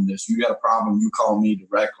name is on this. You got a problem, you call me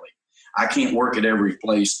directly. I can't work at every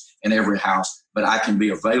place in every house, but I can be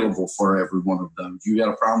available for every one of those. You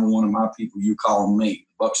got a problem with one of my people, you call me.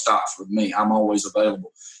 The buck stops with me. I'm always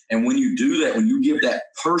available. And when you do that, when you give that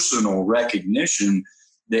personal recognition,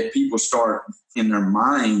 that people start in their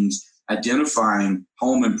minds identifying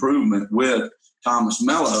home improvement with Thomas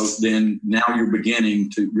Mello, then now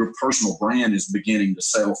your personal brand is beginning to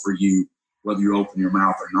sell for you, whether you open your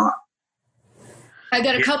mouth or not. I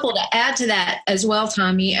got a couple to add to that as well,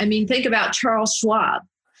 Tommy. I mean, think about Charles Schwab.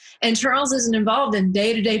 And Charles isn't involved in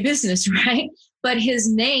day-to-day business, right? But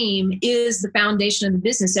his name is the foundation of the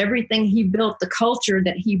business. Everything he built, the culture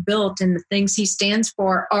that he built and the things he stands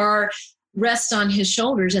for rest on his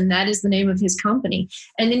shoulders, and that is the name of his company.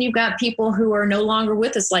 And then you've got people who are no longer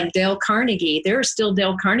with us, like Dale Carnegie. There are still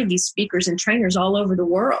Dale Carnegie speakers and trainers all over the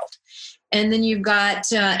world. And then you've got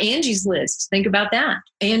Angie's List. Think about that.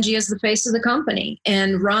 Angie is the face of the company.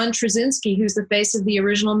 And Ron Trzynski, who's the face of the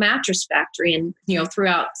original mattress factory and,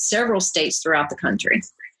 throughout several states throughout the country.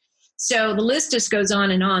 So the list just goes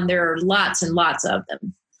on and on. There are lots and lots of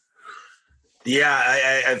them.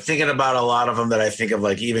 Yeah, I'm thinking about a lot of them that I think of,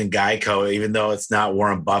 like even Geico, even though it's not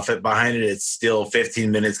Warren Buffett behind it, it's still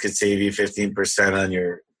 15 minutes could save you 15% on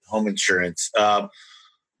your home insurance.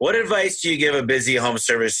 What advice do you give a busy home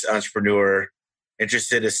service entrepreneur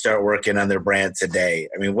interested to start working on their brand today?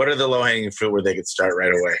 I mean, what are the low-hanging fruit where they could start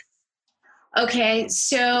right away? Okay,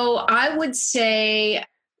 so I would say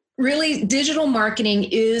really digital marketing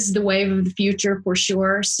is the wave of the future for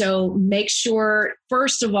sure. So make sure,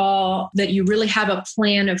 first of all, that you really have a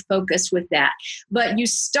plan of focus with that. But you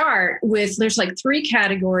start with, there's like 3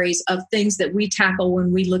 categories of things that we tackle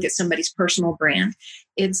when we look at somebody's personal brand.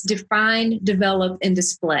 It's define, develop, and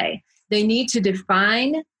display. They need to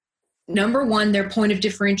define, number one, their point of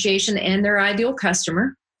differentiation and their ideal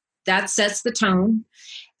customer. That sets the tone.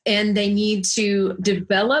 And they need to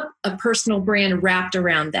develop a personal brand wrapped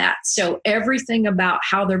around that. So everything about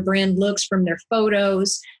how their brand looks, from their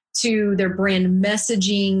photos to their brand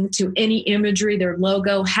messaging to any imagery, their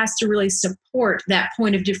logo, has to really support that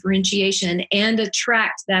point of differentiation and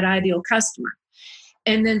attract that ideal customer.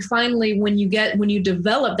 And then finally, when you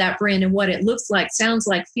develop that brand and what it looks like, sounds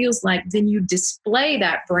like, feels like, then you display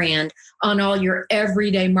that brand on all your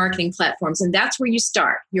everyday marketing platforms. And that's where you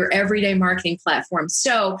start, your everyday marketing platforms.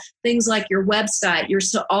 So things like your website,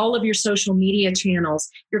 all of your social media channels,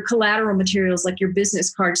 your collateral materials like your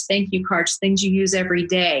business cards, thank you cards, things you use every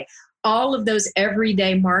day. All of those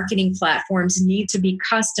everyday marketing platforms need to be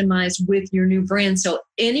customized with your new brand. So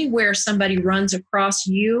anywhere somebody runs across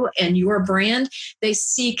you and your brand, they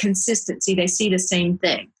see consistency. They see the same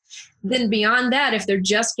thing. Then beyond that, if they're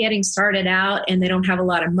just getting started out and they don't have a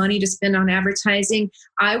lot of money to spend on advertising,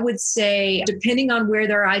 I would say, depending on where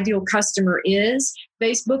their ideal customer is,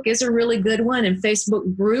 Facebook is a really good one. And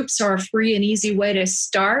Facebook groups are a free and easy way to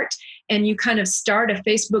start. And you kind of start a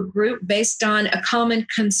Facebook group based on a common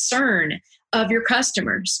concern of your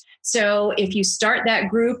customers. So if you start that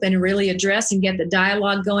group and really address and get the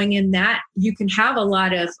dialogue going in that, you can have a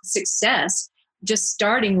lot of success just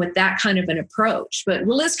starting with that kind of an approach. But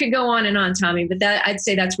the list could go on and on, Tommy, but I'd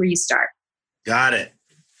say that's where you start. Got it.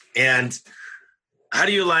 And how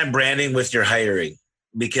do you align branding with your hiring?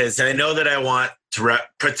 Because I know that I want to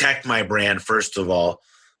protect my brand, first of all.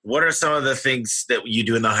 What are some of the things that you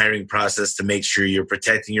do in the hiring process to make sure you're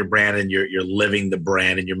protecting your brand and you're living the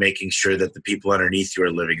brand and you're making sure that the people underneath you are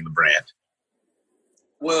living the brand?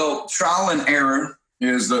 Well, trial and error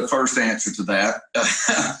is the first answer to that.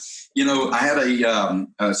 I had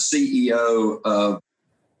a CEO of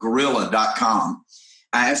Gorilla.com.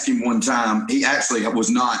 I asked him one time, he actually was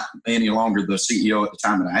not any longer the CEO at the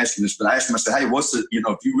time that I asked him this, but I asked him, I said, hey, what's if you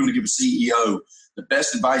were going to give a CEO the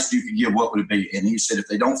best advice you could give, what would it be? And he said, if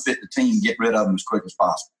they don't fit the team, get rid of them as quick as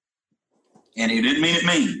possible. And he didn't mean it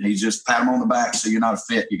mean. He just pat them on the back, so you're not a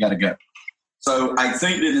fit, you got to go. So I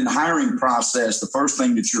think that in the hiring process, the first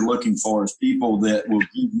thing that you're looking for is people that will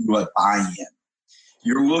give you a buy-in.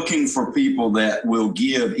 You're looking for people that will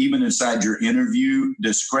give, even inside your interview,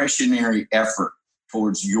 discretionary effort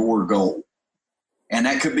towards your goal. And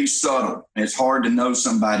that could be subtle. It's hard to know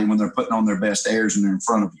somebody when they're putting on their best airs and they're in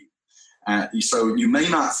front of you. So you may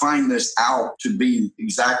not find this out to be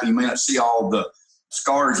exactly, you may not see all the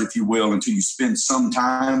scars, if you will, until you spend some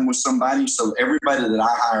time with somebody. So everybody that I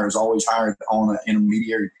hire is always hired on an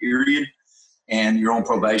intermediary period, and you're on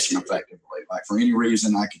probation effectively. Like for any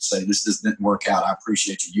reason, I could say this didn't work out. I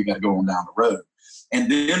appreciate you. You got to go on down the road. And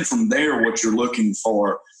then from there, what you're looking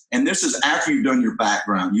for, and this is after you've done your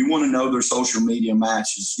background. You want to know their social media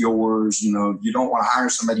matches yours. You don't want to hire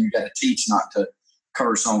somebody you got to teach not to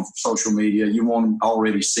curse on social media. You want to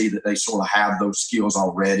already see that they sort of have those skills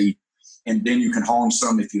already. And then you can hone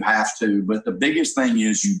some if you have to. But the biggest thing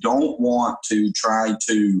is you don't want to try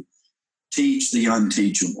to teach the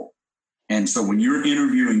unteachable. And so when you're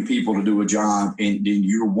interviewing people to do a job and then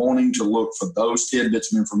you're wanting to look for those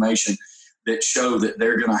tidbits of information that show that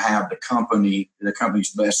they're going to have the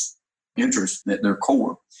company's best interest at their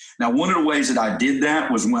core. Now, one of the ways that I did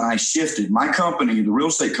that was when I shifted. My company, the real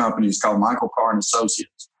estate company, is called Michael Carr and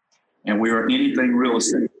Associates. and we were anything real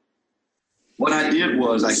estate. What I did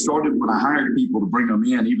was I started when I hired people to bring them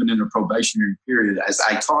in, even in the probationary period, as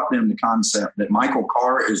I taught them the concept that Michael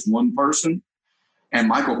Carr is one person and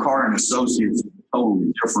Michael Carr and Associates is a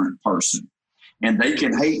totally different person. And they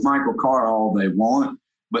can hate Michael Carr all they want,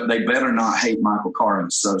 but they better not hate Michael Carr and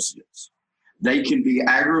Associates. They can be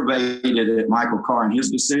aggravated at Michael Carr and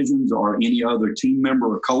his decisions or any other team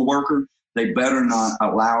member or coworker. They better not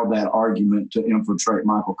allow that argument to infiltrate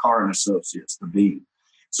Michael Carr and Associates to be.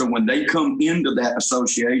 So when they come into that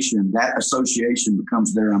association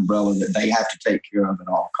becomes their umbrella that they have to take care of at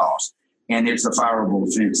all costs. And it's a fireable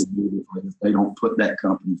offense immediately if they don't put that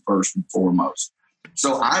company first and foremost.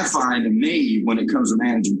 So I find, to me, when it comes to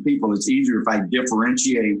managing people, it's easier if I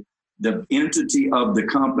differentiate the entity of the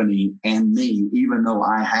company and me, even though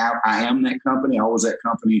I am that company. I was that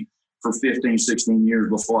company for 15, 16 years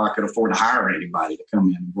before I could afford to hire anybody to come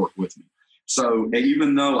in and work with me. So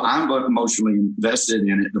even though I'm emotionally invested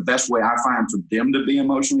in it, the best way I find for them to be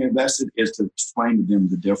emotionally invested is to explain to them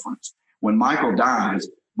the difference. When Michael dies,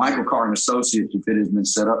 Michael Carr and Associates, if it has been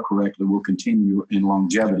set up correctly, will continue in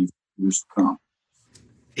longevity for years to come.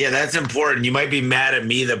 Yeah, that's important. You might be mad at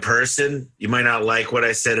me, the person. You might not like what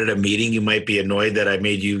I said at a meeting. You might be annoyed that I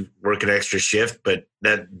made you work an extra shift, but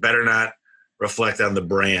that better not reflect on the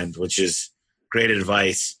brand, which is great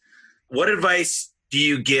advice. What advice do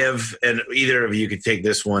you give, and either of you could take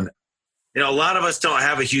this one? You know, a lot of us don't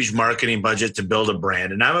have a huge marketing budget to build a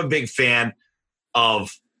brand, and I'm a big fan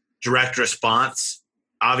of direct response.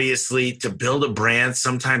 Obviously, to build a brand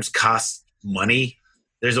sometimes costs money.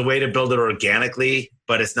 There's a way to build it organically,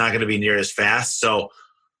 but it's not going to be near as fast. So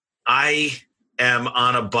I am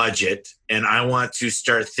on a budget, and I want to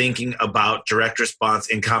start thinking about direct response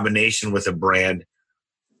in combination with a brand.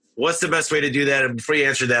 What's the best way to do that? And before you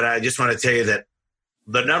answer that, I just want to tell you that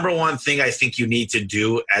the number one thing I think you need to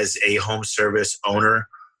do as a home service owner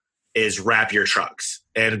is wrap your trucks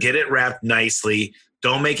and get it wrapped nicely.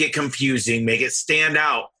 Don't make it confusing. Make it stand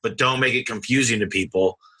out, but don't make it confusing to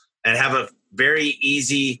people, and have a very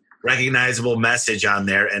easy, recognizable message on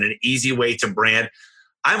there and an easy way to brand.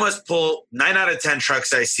 I must pull 9 out of 10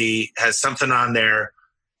 trucks I see has something on there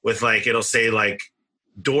with it'll say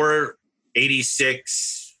door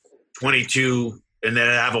 8622, and then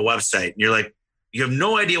have a website. And you're like, you have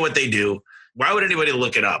no idea what they do. Why would anybody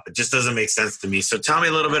look it up? It just doesn't make sense to me. So tell me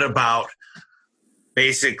a little bit about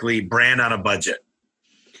basically brand on a budget.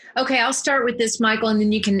 Okay, I'll start with this, Michael, and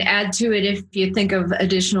then you can add to it if you think of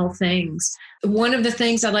additional things. One of the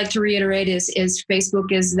things I'd like to reiterate is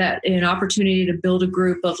Facebook is that an opportunity to build a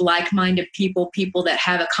group of like-minded people that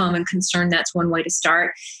have a common concern. That's one way to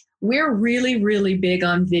start. We're really, really big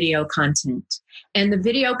on video content. And the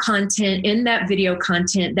video content,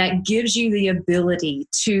 that gives you the ability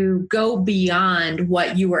to go beyond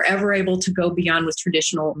what you were ever able to go beyond with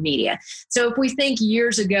traditional media. So if we think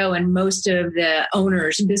years ago, and most of the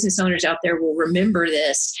business owners out there will remember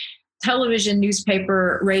this, television,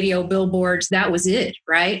 newspaper, radio, billboards, that was it,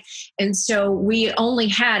 right? And so we only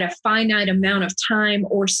had a finite amount of time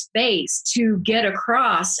or space to get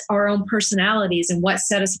across our own personalities and what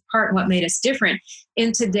set us apart and what made us different.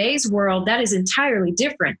 In today's world, that is entirely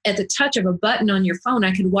different. At the touch of a button on your phone,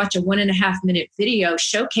 I could watch a 1.5-minute video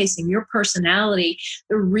showcasing your personality,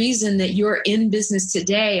 the reason that you're in business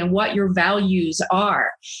today and what your values are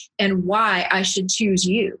and why I should choose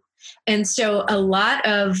you. And so a lot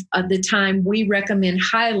of the time we recommend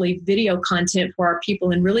highly video content for our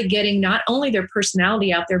people and really getting not only their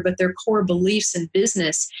personality out there, but their core beliefs in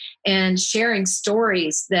business and sharing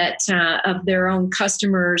stories that of their own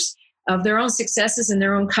customers, of their own successes and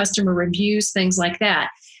their own customer reviews, things like that.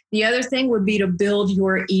 The other thing would be to build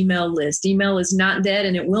your email list. Email is not dead,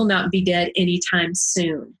 and it will not be dead anytime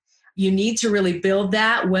soon. You need to really build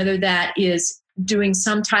that, whether that is doing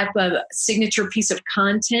some type of signature piece of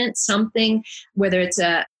content, something, whether it's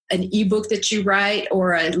an ebook that you write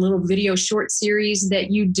or a little video short series that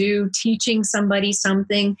you do, teaching somebody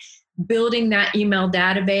something, building that email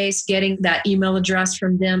database, getting that email address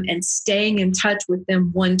from them and staying in touch with them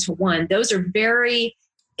one-to-one. Those are very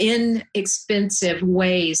inexpensive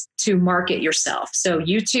ways to market yourself. So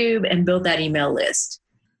YouTube and build that email list.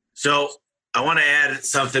 So I want to add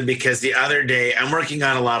something because the other day I'm working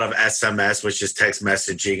on a lot of SMS, which is text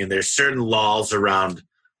messaging, and there's certain laws around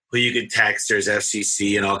who you can text. There's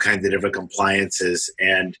FCC and all kinds of different compliances.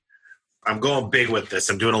 And I'm going big with this.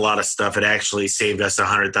 I'm doing a lot of stuff. It actually saved us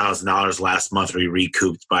 $100,000 last month. We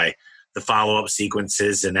recouped by the follow-up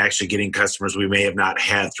sequences and actually getting customers we may have not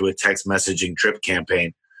had through a text messaging drip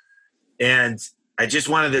campaign. And I just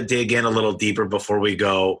wanted to dig in a little deeper before we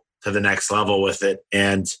go to the next level with it.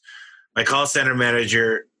 And my call center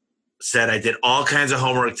manager said, I did all kinds of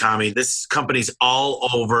homework, Tommy. This company's all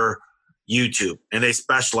over YouTube and they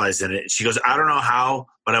specialize in it. She goes, I don't know how,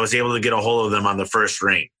 but I was able to get a hold of them on the first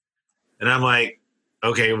ring. And I'm like,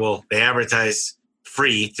 okay, well, they advertise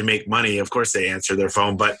free to make money. Of course they answer their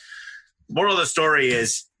phone. But moral of the story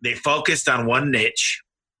is they focused on one niche.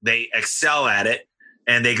 They excel at it.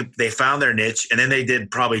 And they found their niche. And then they did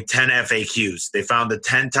probably 10 FAQs. They found the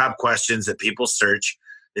 10 top questions that people search.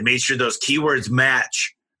 They made sure those keywords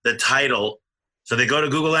match the title. So they go to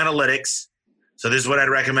Google Analytics. So this is what I'd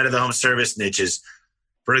recommend to the home service niches.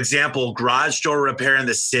 For example, garage door repair in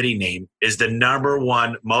the city name is the number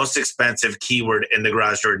one most expensive keyword in the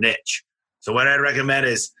garage door niche. So what I'd recommend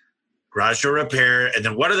is garage door repair. And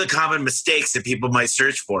then what are the common mistakes that people might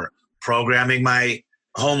search for? Programming my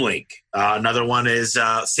home link. Another one is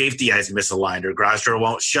safety eyes misaligned or garage door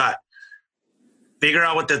won't shut. Figure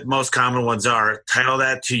out what the most common ones are. Title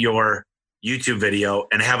that to your YouTube video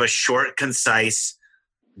and have a short, concise,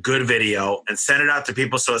 good video and send it out to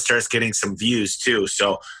people so it starts getting some views too.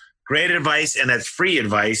 So great advice, and that's free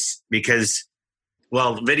advice because,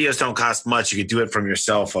 well, videos don't cost much. You could do it from your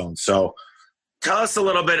cell phone. So tell us a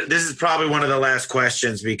little bit. This is probably one of the last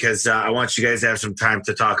questions because I want you guys to have some time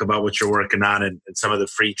to talk about what you're working on and some of the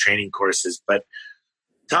free training courses. But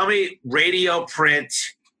tell me, radio, print,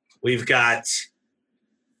 we've got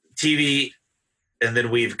TV, and then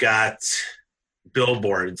we've got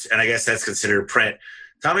billboards, and I guess that's considered print.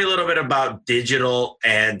 Tell me a little bit about digital,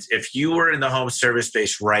 and if you were in the home service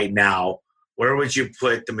space right now, where would you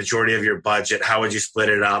put the majority of your budget? How would you split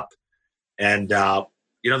it up? And,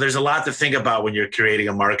 there's a lot to think about when you're creating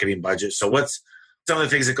a marketing budget. So what's some of the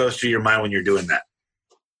things that goes through your mind when you're doing that?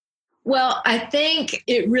 Well, I think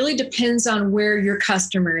it really depends on where your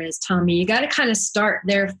customer is, Tommy. You got to kind of start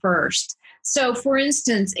there first. So, for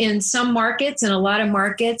instance, in some markets, in a lot of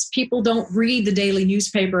markets, people don't read the daily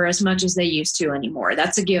newspaper as much as they used to anymore.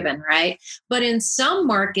 That's a given, right? But in some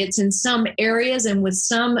markets, in some areas, and with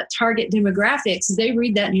some target demographics, they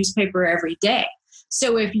read that newspaper every day.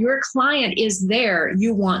 So if your client is there,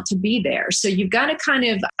 you want to be there. So you've got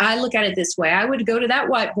to I look at it this way. I would go to that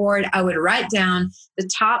whiteboard. I would write down the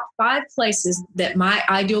top 5 places that my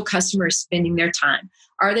ideal customer is spending their time.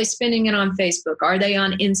 Are they spending it on Facebook? Are they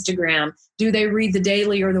on Instagram? Do they read the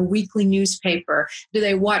daily or the weekly newspaper? Do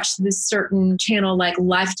they watch this certain channel like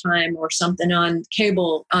Lifetime or something on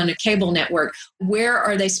a cable network? Where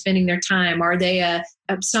are they spending their time? Are they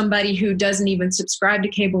somebody who doesn't even subscribe to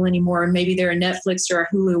cable anymore? Maybe they're a Netflix or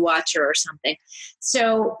a Hulu watcher or something.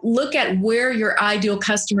 So look at where your ideal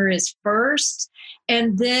customer is first.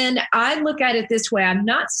 And then I look at it this way. I'm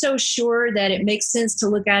not so sure that it makes sense to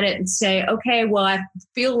look at it and say, okay, well, I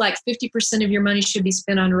feel like 50% of your money should be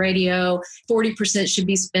spent on radio, 40% should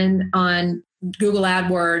be spent on Google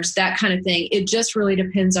AdWords, that kind of thing. It just really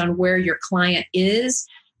depends on where your client is.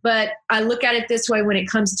 But I look at it this way when it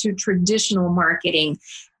comes to traditional marketing.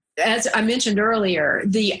 As I mentioned earlier,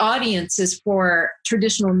 the audiences for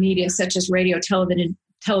traditional media such as radio,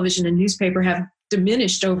 television, and newspaper have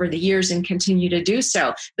diminished over the years and continue to do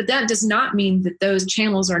so. But that does not mean that those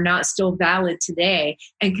channels are not still valid today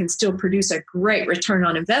and can still produce a great return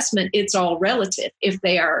on investment. It's all relative. If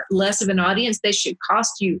they are less of an audience, they should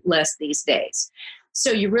cost you less these days.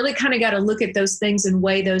 So you really kind of got to look at those things and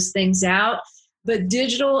weigh those things out. But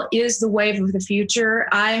digital is the wave of the future.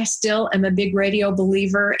 I still am a big radio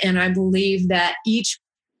believer, and I believe that each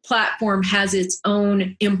platform has its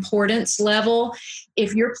own importance level.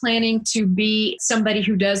 If you're planning to be somebody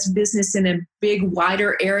who does business in a big,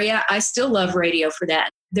 wider area, I still love radio for that.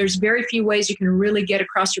 There's very few ways you can really get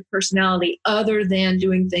across your personality other than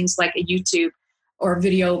doing things like a YouTube or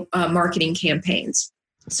video marketing campaigns.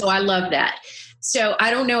 So I love that. So I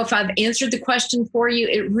don't know if I've answered the question for you.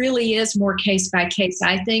 It really is more case by case,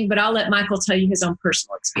 I think, but I'll let Michael tell you his own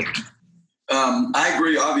personal experience. I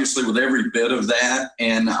agree, obviously, with every bit of that.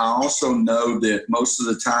 And I also know that most of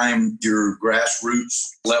the time, your grassroots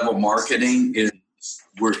level marketing is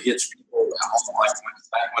where it hits people.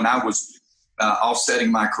 Back when I was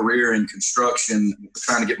offsetting my career in construction,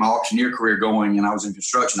 trying to get my auctioneer career going, and I was in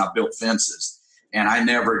construction, I built fences. And I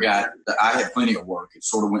had plenty of work. It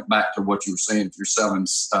sort of went back to what you were saying. If you're selling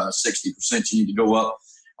 60%, you need to go up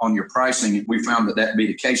on your pricing. We found that be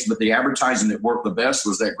the case. But the advertising that worked the best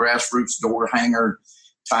was that grassroots door hanger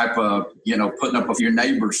type of, putting up your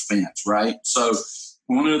neighbor's fence, right? So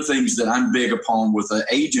one of the things that I'm big upon with the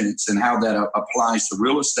agents and how that applies to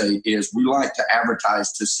real estate is we like to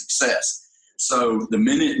advertise to success. So the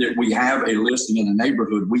minute that we have a listing in a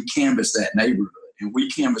neighborhood, we canvass that neighborhood. And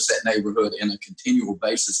we canvass that neighborhood in a continual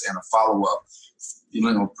basis and a follow-up,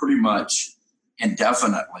 pretty much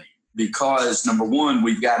indefinitely. because, number one,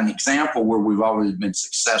 we've got an example where we've already been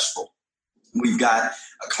successful. We've got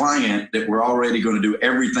a client that we're already going to do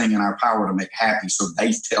everything in our power to make happy, so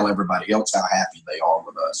they tell everybody else how happy they are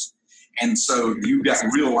with us. And so you've got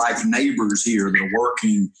real life neighbors here that are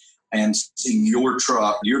working and seeing your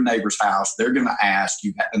truck, your neighbor's house. They're going to ask.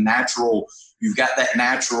 You've got that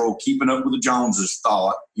natural keeping up with the Joneses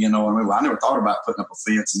thought. You know, I never thought about putting up a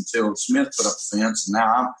fence until Smith put up a fence, and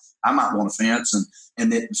now I might want a fence,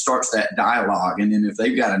 and it starts that dialogue. And then if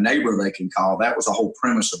they've got a neighbor they can call, that was the whole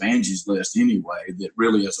premise of Angie's List anyway, that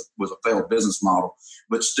really was a failed business model,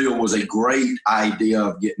 but still was a great idea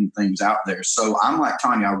of getting things out there. So I'm like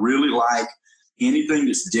Tonya, I really like anything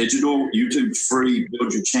that's digital. YouTube's free.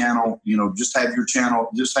 Build your channel. You know, just have your channel.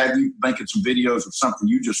 Just have you making some videos of something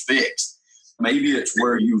you just fixed. Maybe it's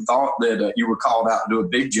where you thought that you were called out to do a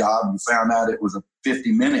big job. You found out it was a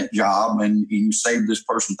 50-minute job and you saved this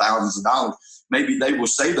person thousands of dollars. Maybe they will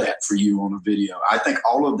say that for you on a video. I think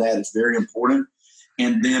all of that is very important.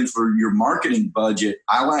 And then for your marketing budget,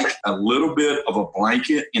 I like a little bit of a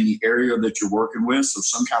blanket in the area that you're working with. So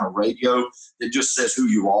some kind of radio that just says who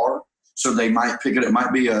you are. So they might pick it. It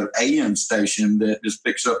might be an AM station that just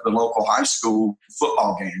picks up the local high school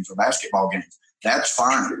football games or basketball games. That's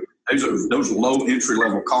fine. Those are low entry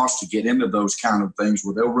level costs to get into those kind of things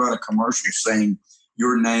where they'll run a commercial saying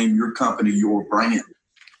your name, your company, your brand.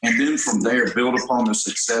 And then from there, build upon the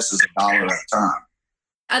successes $1 at a time.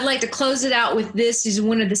 I'd like to close it out with this is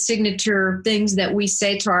one of the signature things that we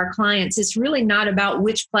say to our clients. It's really not about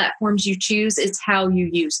which platforms you choose. It's how you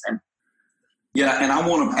use them. Yeah, and I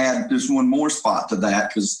want to add just one more spot to that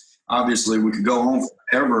because obviously we could go on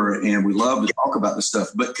forever and we love to talk about this stuff,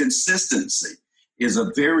 but consistency is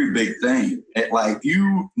a very big thing. Like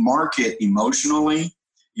you market emotionally,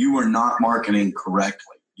 you are not marketing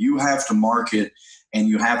correctly. You have to market and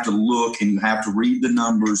you have to look and you have to read the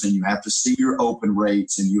numbers and you have to see your open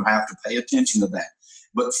rates and you have to pay attention to that.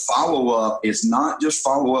 But follow-up is not just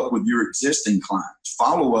follow-up with your existing clients.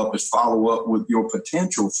 Follow-up is follow-up with your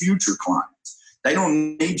potential future clients. They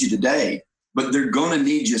don't need you today, but they're going to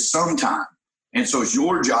need you sometime. And so it's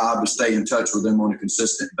your job to stay in touch with them on a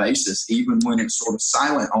consistent basis, even when it's sort of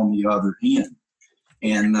silent on the other end.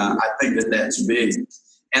 And I think that that's big.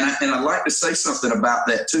 And I'd like to say something about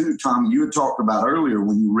that too, Tom. You had talked about earlier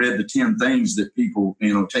when you read the 10 things that people,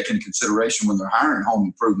 take into consideration when they're hiring home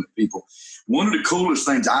improvement people. One of the coolest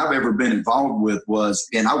things I've ever been involved with was,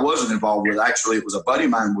 and I wasn't involved with, actually, it was a buddy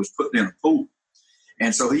of mine was putting in a pool.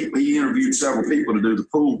 And so he interviewed several people to do the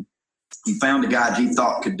pool. He found a guy he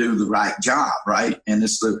thought could do the right job, right? And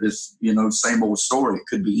it's same old story. It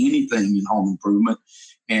could be anything in home improvement,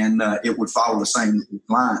 and it would follow the same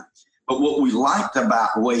line. But what we liked about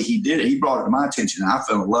the way he did it, he brought it to my attention, and I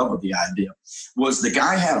fell in love with the idea, was the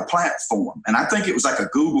guy had a platform, and I think it was like a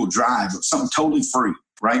Google Drive, it was something totally free,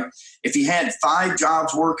 right? If he had 5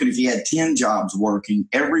 jobs working, if he had 10 jobs working,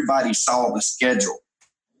 everybody saw the schedule.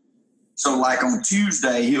 So like on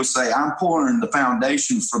Tuesday, he'll say, I'm pouring the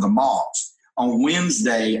foundation for the Moss. On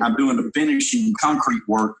Wednesday, I'm doing the finishing concrete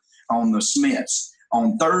work on the Smiths.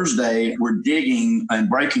 On Thursday, we're digging and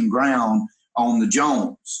breaking ground on the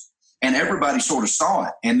Jones. And everybody sort of saw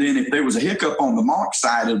it. And then if there was a hiccup on the Mark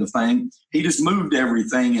side of the thing, he just moved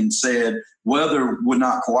everything and said, weather would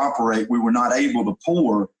not cooperate. We were not able to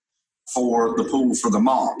pour for the pool for the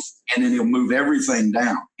Moss. And then he'll move everything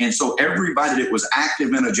down. And so everybody that was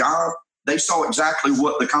active in a job, they saw exactly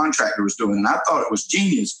what the contractor was doing. And I thought it was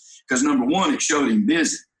genius because, number one, it showed him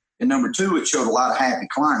busy. And number two, it showed a lot of happy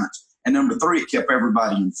clients. And number three, it kept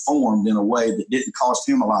everybody informed in a way that didn't cost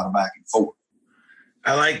him a lot of back and forth.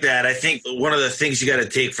 I like that. I think one of the things you got to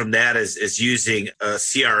take from that is using a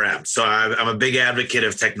CRM. So I'm a big advocate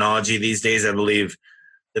of technology these days. I believe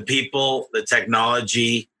the people, the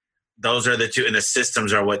technology, those are the two, and the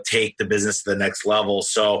systems are what take the business to the next level.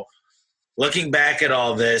 So looking back at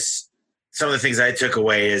all this, some of the things I took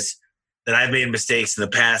away is that I've made mistakes in the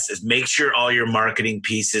past is make sure all your marketing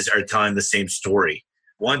pieces are telling the same story.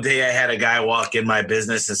 One day I had a guy walk in my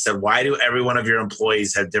business and said, why do every one of your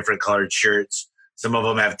employees have different colored shirts? Some of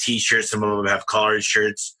them have T-shirts, some of them have collared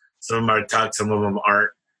shirts, some of them are tucked, some of them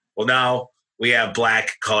aren't. Well, now we have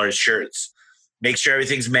black collared shirts. Make sure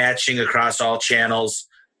everything's matching across all channels.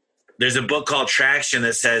 There's a book called Traction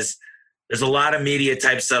that says there's a lot of media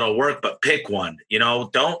types that'll work, but pick one.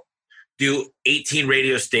 Don't do 18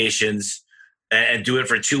 radio stations and do it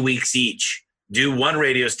for 2 weeks each. Do one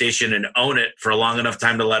radio station and own it for a long enough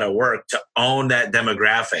time to let it work, to own that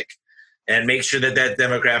demographic. And make sure that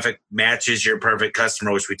demographic matches your perfect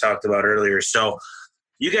customer, which we talked about earlier. So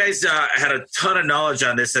you guys had a ton of knowledge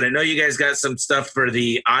on this, and I know you guys got some stuff for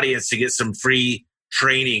the audience to get some free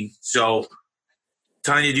training. So,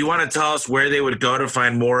 Tonya, do you want to tell us where they would go to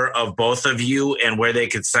find more of both of you and where they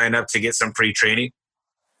could sign up to get some free training?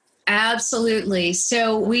 Absolutely.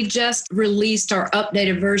 So we just released our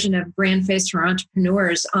updated version of BrandFace for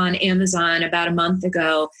Entrepreneurs on Amazon about a month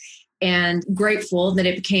ago, and grateful that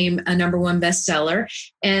it became a #1 bestseller.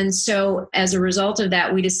 And so as a result of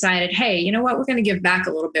that, we decided, hey, you know what? We're going to give back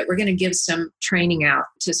a little bit. We're going to give some training out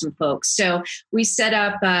to some folks. So we set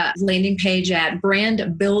up a landing page at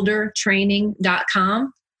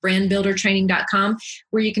brandbuildertraining.com, brandbuildertraining.com,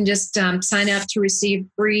 where you can just sign up to receive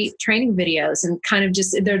free training videos, and kind of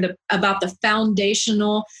just, they're about the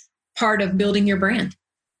foundational part of building your brand.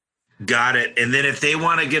 Got it. And then if they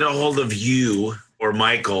want to get a hold of you or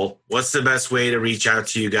Michael, what's the best way to reach out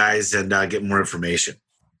to you guys and get more information?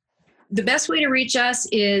 The best way to reach us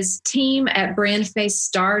is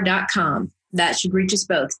team@brandfacestar.com. That should reach us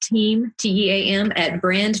both. Team, TEAM, at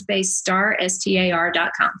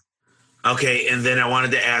brandfacestar.com. Okay. And then I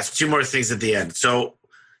wanted to ask 2 more things at the end. So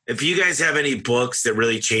if you guys have any books that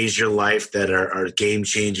really changed your life that are game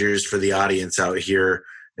changers for the audience out here,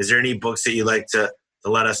 is there any books that you'd like to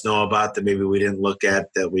let us know about that maybe we didn't look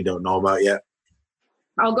at that we don't know about yet?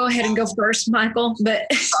 I'll go ahead and go first, Michael. But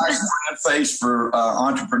BrandFace for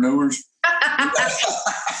entrepreneurs.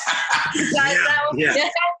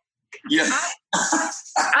 Yeah.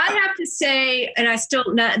 I have to say, and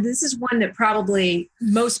this is one that probably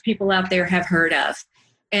most people out there have heard of.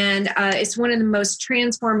 And it's one of the most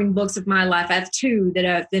transforming books of my life. I have 2 that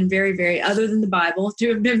have been very, very, other than the Bible, 2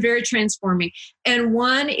 have been very transforming. And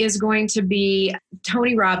one is going to be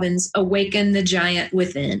Tony Robbins' Awaken the Giant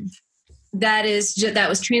Within. That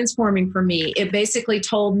was transforming for me. It basically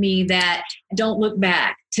told me that don't look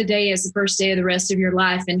back. Today is the first day of the rest of your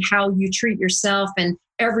life, and how you treat yourself and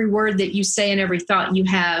every word that you say and every thought you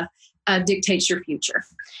have dictates your future.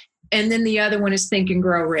 And then the other one is Think and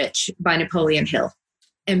Grow Rich by Napoleon Hill.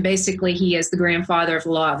 And basically he is the grandfather of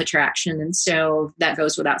the law of attraction. And so that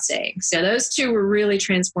goes without saying. So those 2 were really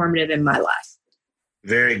transformative in my life.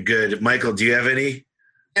 Very good. Michael, do you have any?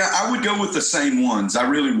 Yeah, I would go with the same ones. I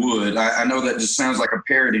really would. I know that just sounds like a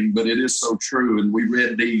parroting, but it is so true. And we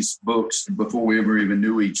read these books before we ever even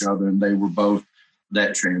knew each other, and they were both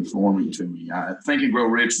that transforming to me. Think and Grow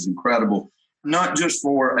Rich is incredible, not just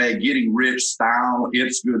for a getting rich style.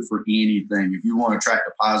 It's good for anything. If you want to attract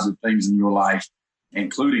the positive things in your life,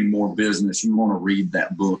 including more business, you want to read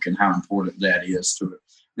that book and how important that is to it.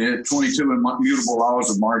 The 22 immutable laws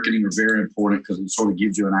of marketing are very important because it sort of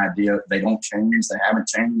gives you an idea. They don't change. They haven't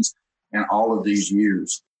changed in all of these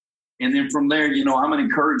years. And then from there, I'm an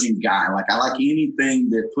encouraging guy. Like, I like anything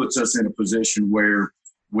that puts us in a position where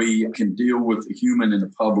we can deal with the human and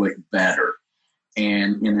the public better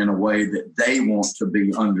and in a way that they want to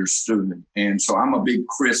be understood. And so I'm a big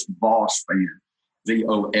Chris Voss fan,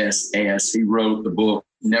 VOSS. He wrote the book,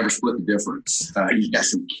 Never Split the Difference. He's got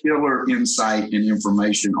some killer insight and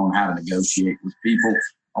information on how to negotiate with people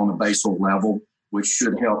on a basal level, which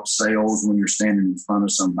should help sales when you're standing in front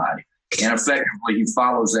of somebody. And effectively, he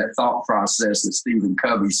follows that thought process that Stephen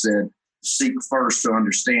Covey said, seek first to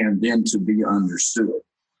understand, then to be understood.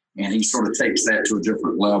 And he sort of takes that to a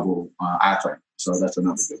different level, I think. So that's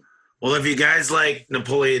another good one. Well, if you guys like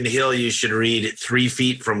Napoleon Hill, you should read 3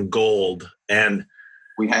 Feet from Gold. And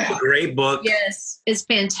we have a great book. Yes, it's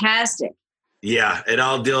fantastic. Yeah, it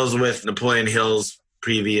all deals with Napoleon Hill's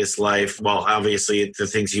previous life. Well, obviously, the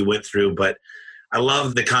things he went through. But I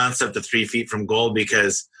love the concept of 3 Feet from Gold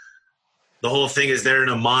because the whole thing is they're in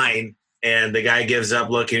a mine and the guy gives up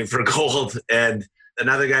looking for gold and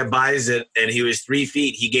another guy buys it and he was 3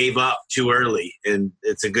 feet. He gave up too early, and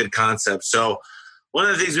it's a good concept. So one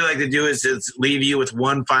of the things we like to do is leave you with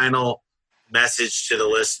one final message to the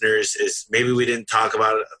listeners. Is maybe we didn't talk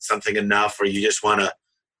about something enough, or you just want to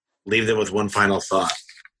leave them with one final thought.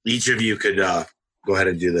 Each of you could go ahead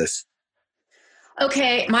and do this.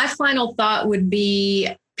 Okay, my final thought would be,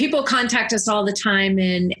 people contact us all the time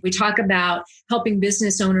and we talk about helping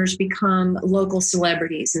business owners become local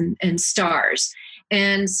celebrities and stars.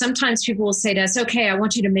 And sometimes people will say to us, okay, I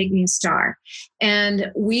want you to make me a star. And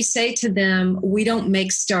we say to them, we don't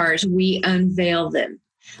make stars, we unveil them.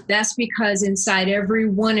 That's because inside every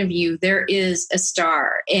one of you, there is a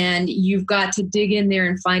star. And you've got to dig in there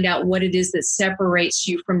and find out what it is that separates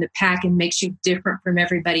you from the pack and makes you different from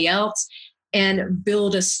everybody else, and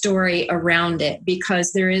build a story around it,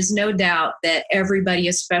 because there is no doubt that everybody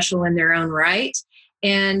is special in their own right.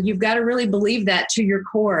 And you've got to really believe that to your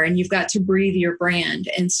core, and you've got to breathe your brand.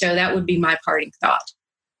 And so that would be my parting thought.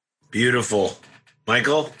 Beautiful.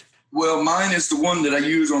 Michael? Well, mine is the one that I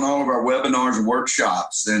use on all of our webinars and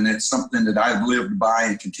workshops, and it's something that I've lived by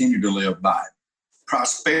and continue to live by.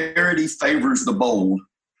 prosperity favors the bold,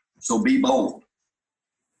 so be bold.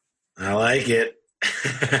 I like it.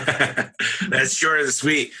 That's short and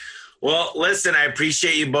sweet. Well, listen, I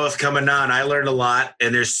appreciate you both coming on. I learned a lot,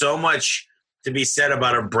 and there's so much to be said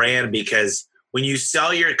about a brand, because when you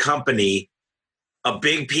sell your company, a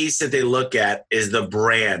big piece that they look at is the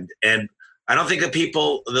brand. And I don't think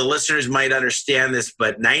the listeners might understand this,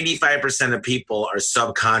 but 95% of people are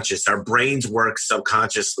subconscious. Our brains work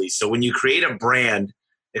subconsciously. So when you create a brand,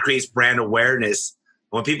 it creates brand awareness.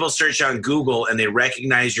 When people search on Google and they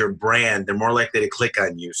recognize your brand, they're more likely to click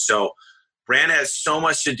on you. So brand has so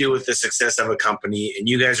much to do with the success of a company, and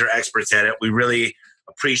you guys are experts at it. We really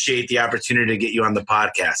appreciate the opportunity to get you on the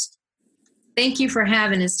podcast. Thank you for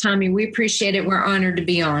having us, Tommy. We appreciate it. We're honored to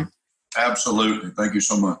be on. Absolutely. Thank you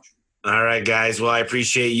so much. All right, guys. Well, I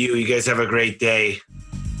appreciate you. You guys have a great day.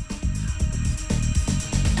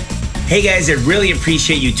 Hey, guys, I really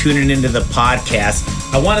appreciate you tuning into the podcast.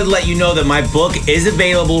 I wanted to let you know that my book is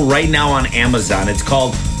available right now on Amazon. It's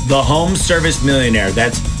called The Home Service Millionaire.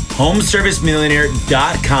 That's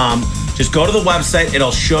homeservicemillionaire.com. Just go to the website.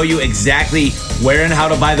 It'll show you exactly where and how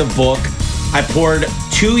to buy the book. I poured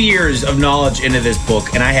 2 years of knowledge into this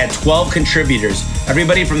book, and I had 12 contributors.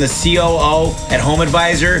 Everybody from the COO at Home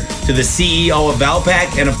Advisor to the CEO of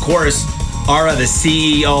Valpak, and of course, Ara, the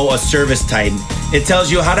CEO of Service Titan. It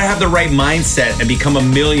tells you how to have the right mindset and become a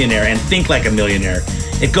millionaire and think like a millionaire.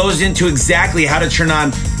 It goes into exactly how to turn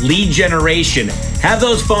on lead generation. Have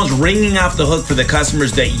those phones ringing off the hook for the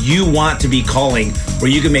customers that you want to be calling,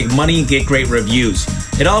 where you can make money and get great reviews.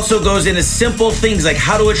 It also goes into simple things like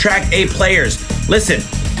how to attract A players. Listen,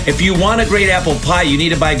 if you want a great apple pie, you need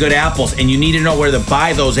to buy good apples, and you need to know where to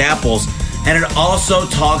buy those apples. And it also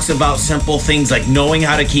talks about simple things like knowing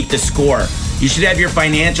how to keep the score. You should have your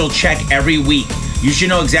financial check every week. You should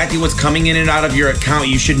know exactly what's coming in and out of your account.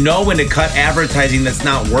 You should know when to cut advertising that's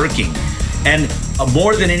not working. And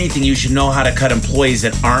more than anything, you should know how to cut employees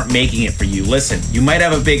that aren't making it for you. Listen, you might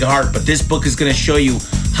have a big heart, but this book is going to show you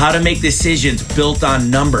how to make decisions built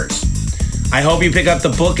on numbers. I hope you pick up the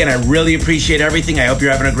book, and I really appreciate everything. I hope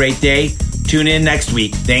you're having a great day. Tune in next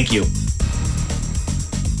week. Thank you.